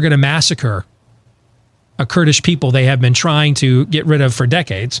Turks were going to massacre a Kurdish people they have been trying to get rid of for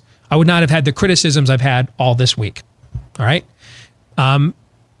decades, I would not have had the criticisms I've had all this week. All right.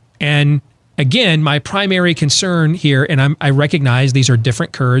 And again, my primary concern here, and I recognize these are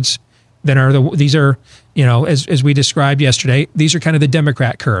different Kurds than these are, as we described yesterday, these are kind of the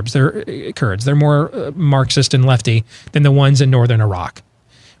Democrat Kurds. They're more Marxist and lefty than the ones in northern Iraq.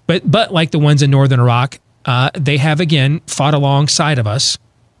 But like the ones in northern Iraq, they have again fought alongside of us,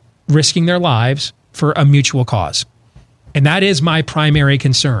 risking their lives for a mutual cause. And that is my primary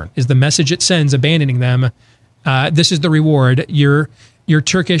concern, is the message it sends abandoning them. This is the reward. Your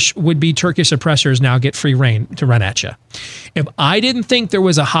would-be Turkish oppressors now get free reign to run at you. If I didn't think there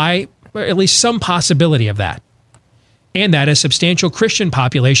was a high, or at least some possibility of that, and that a substantial Christian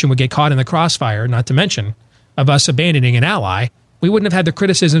population would get caught in the crossfire, not to mention of us abandoning an ally, we wouldn't have had the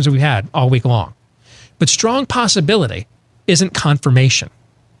criticisms we've had all week long. But strong possibility isn't confirmation,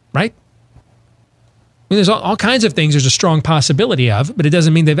 right? There's all kinds of things there's a strong possibility of, but it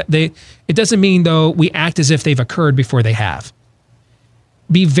doesn't mean it doesn't mean though we act as if they've occurred before they have.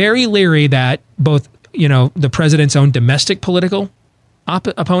 Be very leery that both, the president's own domestic political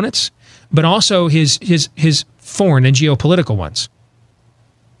opponents, but also his foreign and geopolitical ones.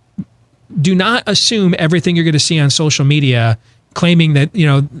 Do not assume everything you're going to see on social media claiming that,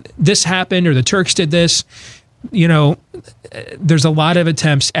 this happened or the Turks did this. There's a lot of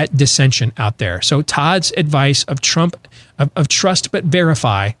attempts at dissension out there. So Todd's advice of trust but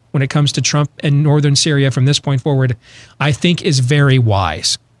verify when it comes to Trump and northern Syria from this point forward, I think is very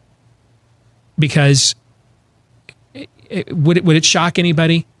wise. Because would it shock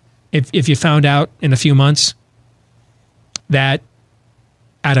anybody if you found out in a few months that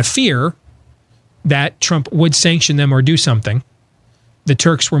out of fear that Trump would sanction them or do something, the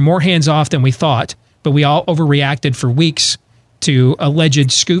Turks were more hands-off than we thought, but we all overreacted for weeks to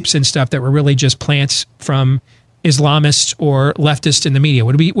alleged scoops and stuff that were really just plants from Islamists or leftists in the media.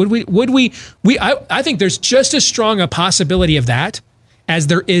 I think there's just as strong a possibility of that as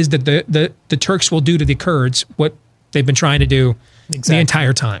there is that the Turks will do to the Kurds what they've been trying to do the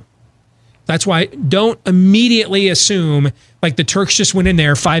entire time. That's why don't immediately assume like the Turks just went in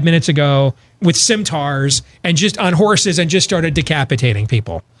there 5 minutes ago with scimitars and just on horses and just started decapitating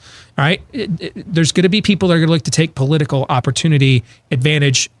people. All right. There's going to be people that are going to look to take political opportunity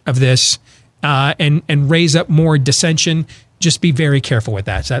advantage of this and raise up more dissension. Just be very careful with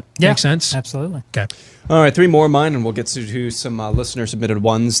that. Does that make sense? Absolutely. Okay. All right, 3 more of mine, and we'll get to some listener-submitted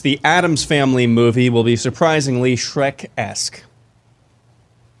ones. The Addams Family movie will be surprisingly Shrek-esque.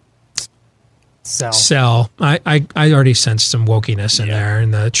 Sell. I already sensed some wokeness in there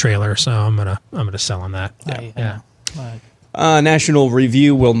in the trailer, so I'm gonna sell on that. National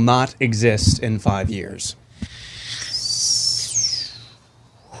Review will not exist in 5 years.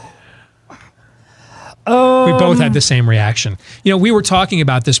 We both had the same reaction. We were talking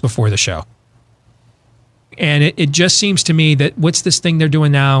about this before the show. And it just seems to me that what's this thing they're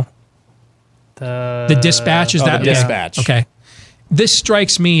doing now? The Dispatch? Is that the Dispatch. Okay. This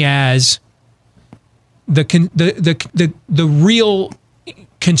strikes me as the real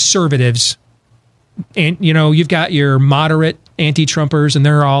conservatives, and you've got your moderate anti-Trumpers, and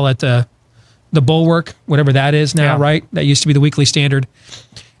they're all at the Bulwark, whatever that is now, right? That used to be the Weekly Standard.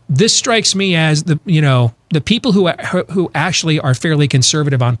 This strikes me as the people who actually are fairly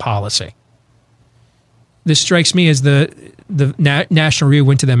conservative on policy. This strikes me as the National Review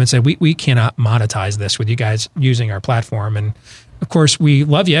went to them and said, we cannot monetize this with you guys using our platform. And of course, we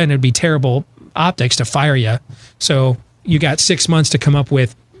love you, and it'd be terrible optics to fire you. So you got 6 months to come up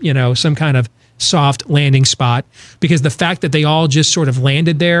with, some kind of soft landing spot, because the fact that they all just sort of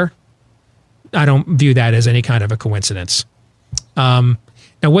landed there, I don't view that as any kind of a coincidence.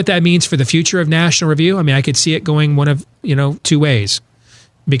 Now, what that means for the future of National Review, I mean, I could see it going one of, two ways.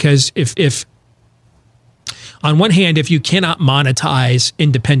 Because if on one hand, if you cannot monetize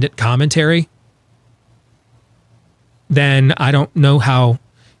independent commentary, then I don't know how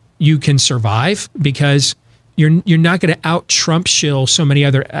you can survive, because you're not going to out-Trump shill so many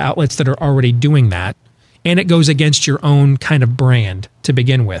other outlets that are already doing that. And it goes against your own kind of brand to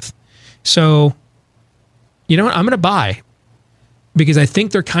begin with. So, you know what? I'm going to buy, because I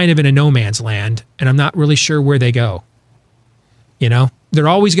think they're kind of in a no man's land, and I'm not really sure where they go. They're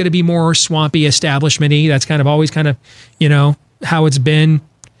always going to be more swampy, establishment-y. That's always how it's been.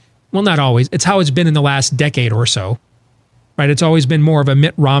 Well, not always. It's how it's been in the last decade or so, right? It's always been more of a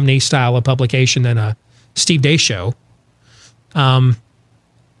Mitt Romney style of publication than a Steve Deace show. I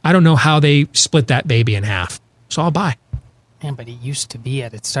don't know how they split that baby in half, so I'll buy. Man, but it used to be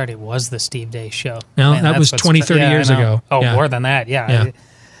at its start, it was the Steve Deace show. No, that was 20, 30 years ago. Oh, yeah. More than that, yeah.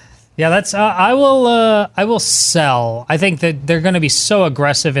 Yeah, that's. I will sell. I think that they're going to be so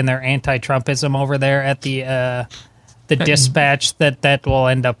aggressive in their anti-Trumpism over there at the Dispatch that will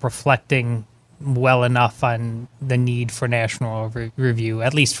end up reflecting well enough on the need for National Review,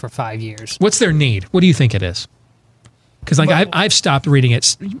 at least for 5 years. What's their need? What do you think it is? Because I've stopped reading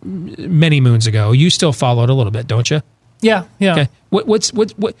it many moons ago. You still follow it a little bit, don't you? Yeah. Okay. What's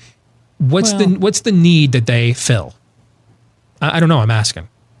the need that they fill? I don't know. I'm asking.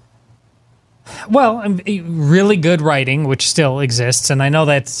 Well, really good writing, which still exists, and I know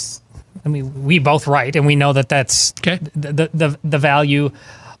that's. I mean, we both write, and we know that that's the value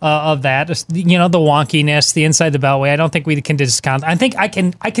of that. The wonkiness, the inside the beltway. I don't think we can discount. I think I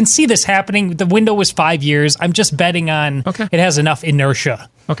can see this happening. The window was 5 years. I'm just betting on it has enough inertia.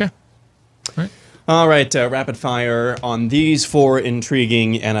 Okay. All right. Rapid fire on these 4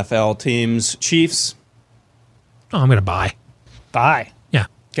 intriguing NFL teams. Chiefs. Oh, I'm going to buy. Buy. Yeah.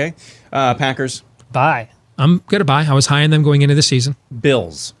 Okay. Packers. Buy. I'm going to buy. I was high on them going into the season.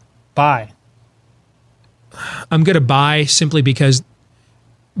 Bills. Buy. I'm going to buy simply because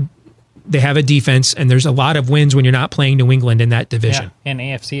they have a defense, and there's a lot of wins when you're not playing New England in that division. Yeah, and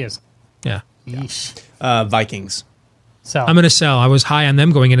AFC is. Yeah. Vikings. So I'm going to sell. I was high on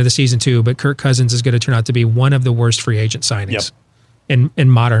them going into the season too, but Kirk Cousins is going to turn out to be one of the worst free agent signings in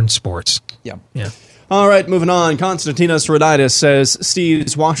modern sports. Yep. Yeah. All right, moving on. Konstantinos Rodaitis says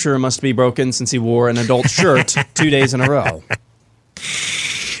Steve's washer must be broken since he wore an adult shirt 2 days in a row.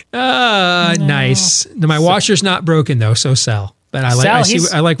 Nice. My washer's not broken though, so sell. But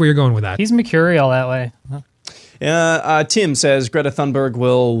I like where you're going with that. He's mercurial that way. Tim says Greta Thunberg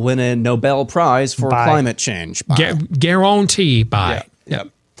will win a Nobel Prize for climate change. Guarantee. Buy. Yep.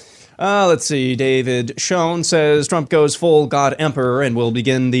 Let's see. David Schoen says Trump goes full God Emperor and will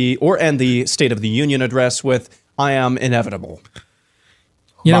begin end the State of the Union address with "I am inevitable."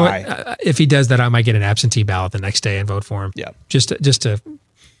 You know what? If he does that, I might get an absentee ballot the next day and vote for him. Yeah. Just to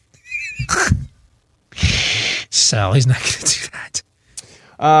sell. He's not going to do that.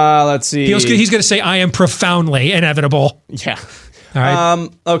 Let's see. He's going to say, "I am profoundly inevitable." Yeah. All right.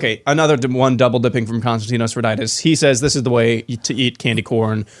 Okay, another one double dipping from Konstantinos Rodaitis. He says this is the way to eat candy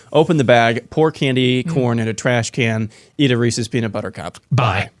corn. Open the bag, pour candy corn in a trash can, eat a Reese's peanut butter cup.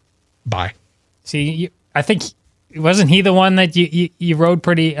 Buy. See, I think, wasn't he the one that you rode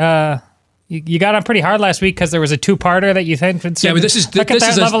pretty... You got on pretty hard last week because there was a 2-parter that you think... Yeah, but this is... Look at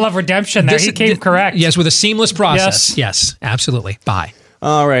that level of redemption there. He came correct. Yes, with a seamless process. Yes, absolutely. Buy.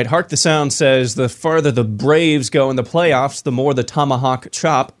 All right, Hark the Sound says the farther the Braves go in the playoffs, the more the tomahawk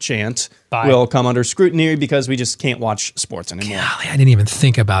chop chant will come under scrutiny because we just can't watch sports anymore. Golly, I didn't even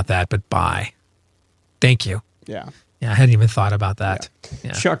think about that, but buy. Thank you. Yeah. Yeah, I hadn't even thought about that.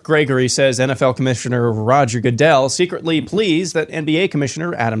 Yeah. Chuck Gregory says NFL Commissioner Roger Goodell secretly pleased that NBA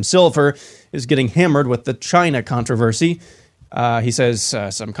Commissioner Adam Silver is getting hammered with the China controversy. He says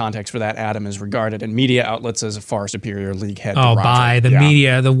some context for that. Adam is regarded in media outlets as a far superior league head. Oh, to Roger. the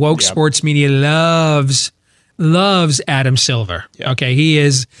media, the woke sports media loves loves Adam Silver. Okay, he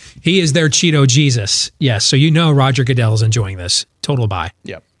is their Cheeto Jesus. Yes, so Roger Goodell is enjoying this. Total buy.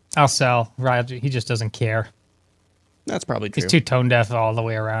 Yep. I'll sell. Roger, he just doesn't care. That's probably true. He's too tone deaf all the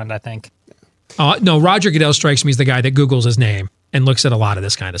way around, I think. No, Roger Goodell strikes me as the guy that Googles his name and looks at a lot of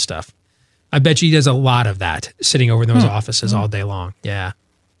this kind of stuff. I bet you he does a lot of that sitting over in those offices all day long. Yeah.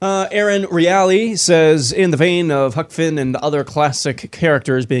 Aaron Reale says, in the vein of Huck Finn and other classic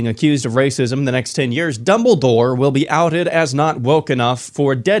characters being accused of racism in the next 10 years, Dumbledore will be outed as not woke enough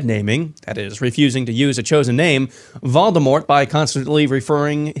for dead naming, that is, refusing to use a chosen name, Voldemort by constantly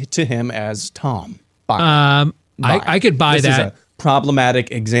referring to him as Tom. I could buy this that. Is a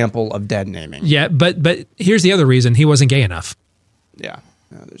problematic example of dead naming. Yeah, but here's the other reason. He wasn't gay enough. Yeah.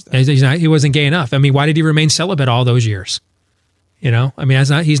 There's that. He wasn't gay enough. I mean, why did he remain celibate all those years? I mean,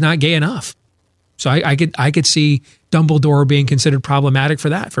 he's not gay enough. So I could see Dumbledore being considered problematic for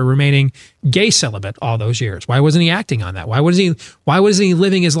that, for remaining gay celibate all those years. Why wasn't he acting on that? Why wasn't he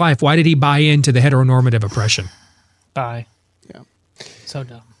living his life? Why did he buy into the heteronormative oppression? Bye. Yeah. So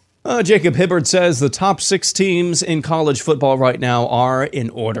dumb. Jacob Hibbard says the top 6 teams in college football right now are,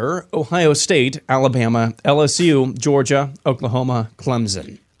 in order, Ohio State, Alabama, LSU, Georgia, Oklahoma,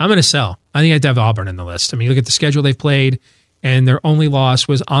 Clemson. I'm going to sell. I think I'd have Auburn in the list. I mean, you look at the schedule they've played, and their only loss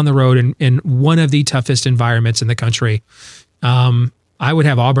was on the road in one of the toughest environments in the country. I would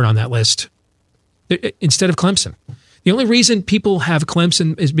have Auburn on that list instead of Clemson. The only reason people have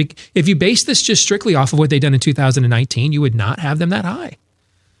Clemson is if you base this just strictly off of what they've done in 2019, you would not have them that high.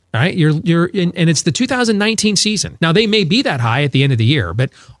 All right, you're in, and it's the 2019 season. Now they may be that high at the end of the year,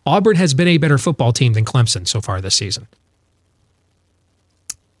 but Auburn has been a better football team than Clemson so far this season.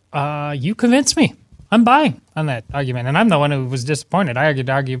 You convinced me. I'm buying on that argument, and I'm the one who was disappointed. I argued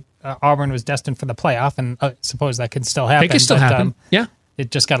Auburn was destined for the playoff, and I suppose that could still happen. It could still happen. Yeah,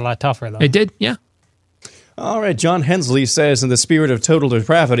 it just got a lot tougher though. It did. Yeah. All right, John Hensley says, in the spirit of total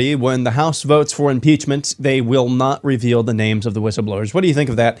depravity, when the House votes for impeachment, they will not reveal the names of the whistleblowers. What do you think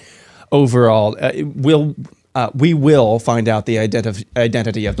of that overall? We will find out the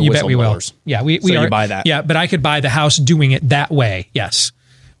identity of the whistleblowers. Bet we will. Yeah, we so are, you buy that. Yeah, but I could buy the House doing it that way, yes.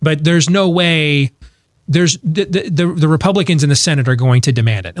 But there's no way... There's the Republicans in the Senate are going to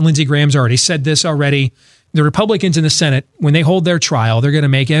demand it. And Lindsey Graham's already said this already. The Republicans in the Senate, when they hold their trial, they're going to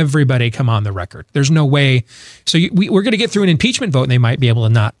make everybody come on the record. There's no way. So we're going to get through an impeachment vote, and they might be able to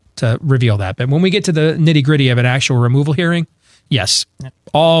not to reveal that. But when we get to the nitty gritty of an actual removal hearing, yes,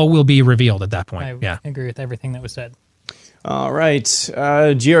 all will be revealed at that point. I agree with everything that was said. All right.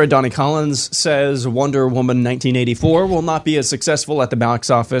 Jared Donnie Collins says Wonder Woman 1984 will not be as successful at the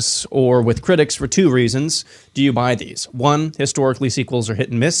box office or with critics for 2 reasons. Do you buy these? 1, historically sequels are hit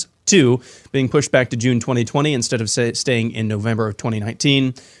and miss. 2, being pushed back to June 2020 instead of staying in November of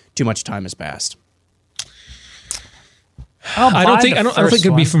 2019. Too much time has passed. I don't think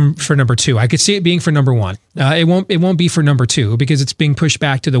it'll be for number 2. I could see it being for number 1. It won't be for number 2 because it's being pushed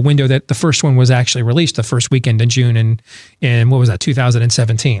back to the window that the first one was actually released the first weekend in June and what was that,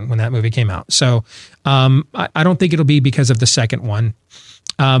 2017 when that movie came out. So I don't think it'll be because of the second one,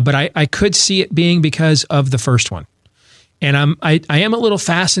 but I could see it being because of the first one. And I am a little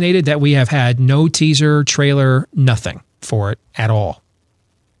fascinated that we have had no teaser, trailer, nothing for it at all.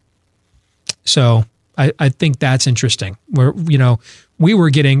 So I think that's interesting. We were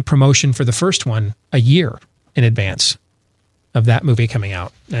getting promotion for the first one a year in advance of that movie coming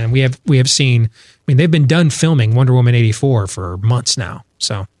out, and we have seen. I mean, they've been done filming Wonder Woman 84 for months now.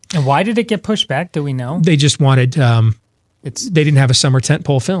 So, and why did it get pushed back? Do we know? They just wanted. They didn't have a summer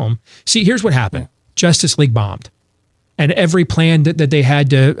tentpole film. See, here's what happened: Justice League bombed, and every plan that they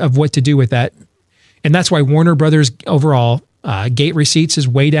had of what to do with that, and that's why Warner Brothers overall. Gate receipts is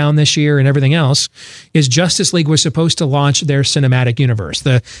way down this year and everything else is Justice League was supposed to launch their cinematic universe.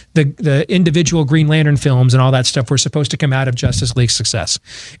 The individual Green Lantern films and all that stuff were supposed to come out of Justice League's success,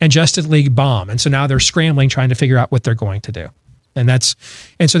 and Justice League bombed. And so now they're scrambling, trying to figure out what they're going to do. And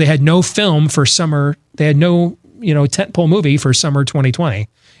so they had no film for summer. They had no, tentpole movie for summer 2020.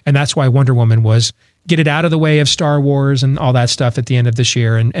 And that's why Wonder Woman was get it out of the way of Star Wars and all that stuff at the end of this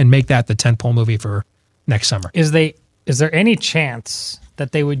year and make that the tentpole movie for next summer. Is there any chance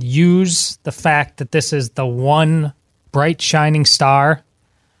that they would use the fact that this is the one bright shining star?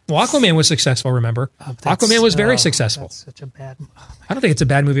 Well, Aquaman was successful, remember? Aquaman was very successful. That's such a bad movie. I don't think it's a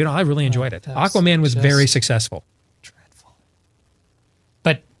bad movie at all. I really enjoyed it. Aquaman was very successful. Dreadful.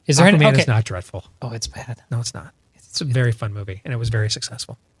 But is there Aquaman is not dreadful. Oh, it's bad. No, it's not. It's a very fun movie, and it was very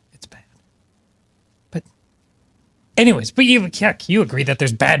successful. It's bad. But Anyways, but you agree that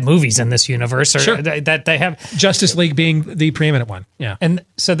there's bad movies in this universe, or Sure. that they have Justice League being the preeminent one. Yeah. and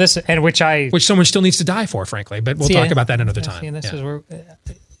so this and which someone still needs to die for, frankly, but we'll talk about that another time. And this Yeah. is where,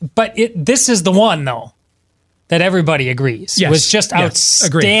 but this is the one though that everybody agrees was just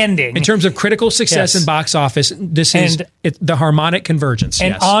outstanding Agreed. In terms of critical success in box office. This is the harmonic convergence,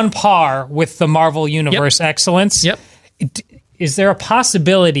 and on par with the Marvel Universe excellence. Yep. Is there a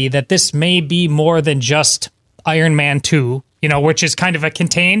possibility that this may be more than just Iron Man 2? Which is kind of a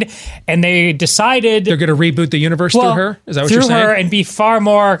contained, and they decided they're going to reboot the universe through her. Is that what you're saying? Through her, and be far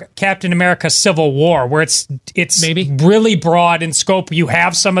more Captain America: Civil War, where it's maybe really broad in scope. You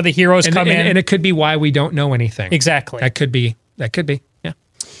have some of the heroes come in, and it could be why we don't know anything. Exactly. That could be. Yeah.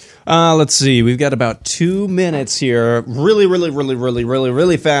 Let's see. We've got about 2 minutes here.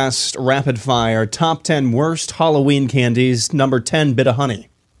 Really fast, rapid fire. Top 10 worst Halloween candies. Number 10, Bit of Honey.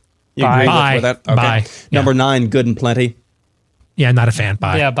 You agree with that? Okay. Bye. Number 9, Good and Plenty. Yeah, not a fan.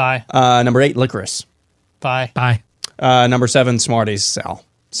 Bye. Yeah, bye. Number 8, Licorice. Bye. Bye. Number 7, Smarties. Sell.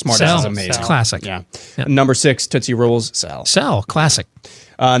 Smarties is amazing. It's classic. Yeah. Number 6, Tootsie Rolls. Sell. Sell. Classic.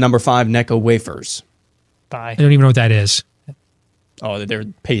 Number 5, Necco Wafers. Bye. I don't even know what that is. Oh, they're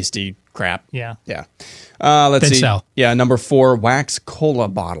pasty crap. Yeah. Yeah. Let's Then see. sell. Yeah, number 4, Wax Cola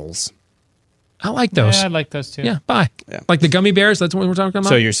bottles. I like those. Yeah, I like those too. Yeah, bye. Yeah. Like the gummy bears, that's what we're talking about?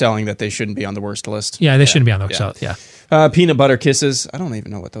 So you're selling that they shouldn't be on the worst list? Yeah, they shouldn't be on the list. Yeah. Peanut Butter Kisses. I don't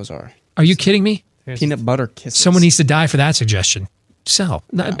even know what those are. Are you kidding me? Peanut Butter Kisses. Someone needs to die for that suggestion. Sell.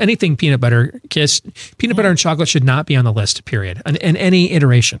 Anything peanut butter kiss. Peanut butter and chocolate should not be on the list, period. In any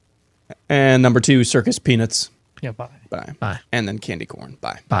iteration. And number 2, Circus Peanuts. Yeah, bye. Bye. And then candy corn.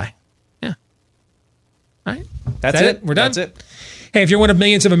 Bye. Bye. Yeah. All right. That's it. We're done. That's it. Hey, if you're one of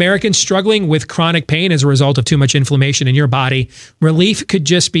millions of Americans struggling with chronic pain as a result of too much inflammation in your body, relief could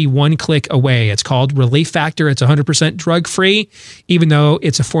just be one click away. It's called Relief Factor. It's 100% drug-free, even though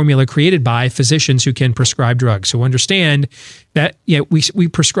it's a formula created by physicians who can prescribe drugs. So understand that we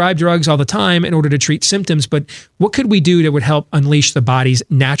prescribe drugs all the time in order to treat symptoms, but what could we do that would help unleash the body's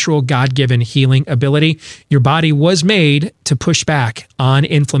natural God-given healing ability? Your body was made to push back on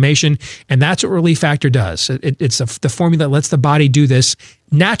inflammation, and that's what Relief Factor does. It's the formula that lets the body do this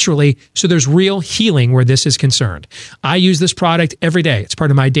naturally, so there's real healing where this is concerned. I use this product every day. It's part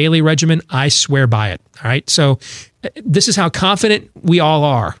of my daily regimen. I swear by it. All right. So this is how confident we all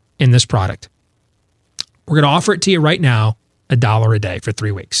are in this product. We're going to offer it to you right now, $1 a day for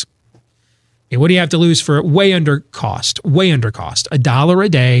 3 weeks. Okay, what do you have to lose for way under cost? $1 a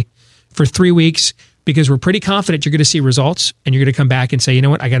day for 3 weeks, because we're pretty confident you're going to see results and you're going to come back and say, you know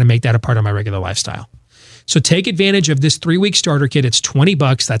what, I got to make that a part of my regular lifestyle. So take advantage of this 3-week starter kit. It's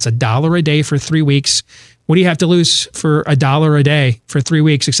 $20. That's $1 a day for 3 weeks. What do you have to lose for $1 a day for 3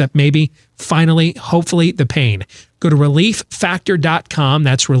 weeks, except maybe, finally, hopefully, the pain? Go to relieffactor.com.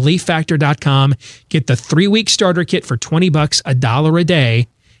 That's relieffactor.com. Get the 3-week starter kit for $20, $1 a day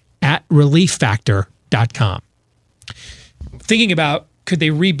at relieffactor.com. Thinking about, could they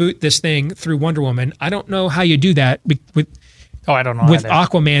reboot this thing through Wonder Woman? I don't know how you do that with I don't know with either.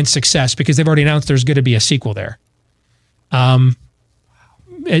 Aquaman's success, because they've already announced there's going to be a sequel there. The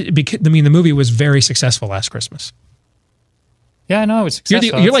movie was very successful last Christmas. Yeah, I know it was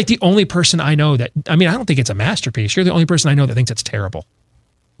successful. You're like the only person I know that. I mean, I don't think it's a masterpiece. You're the only person I know that thinks it's terrible.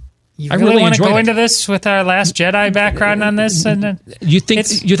 I really want to go into this with our Last Jedi background on this, and you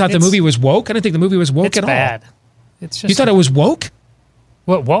thought the movie was woke? I didn't think the movie was woke at all. Bad. It's just you thought it was woke?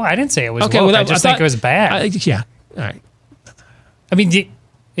 Well, I didn't say it was okay, woke. Well, I just think it was bad. Yeah. All right. I mean,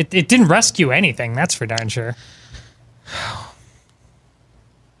 it didn't rescue anything. That's for darn sure.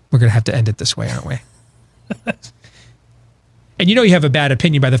 We're going to have to end it this way, aren't we? And you know you have a bad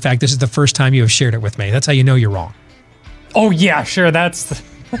opinion by the fact this is the first time you have shared it with me. That's how you know you're wrong. Oh, yeah, sure. That's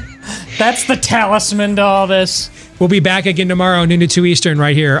the talisman to all this. We'll be back again tomorrow, noon to 2 Eastern,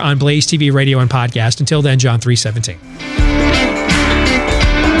 right here on Blaze TV Radio and Podcast. Until then, John 3:17.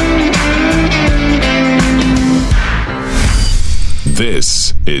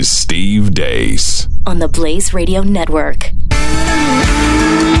 This is Steve Deace on the Blaze Radio Network.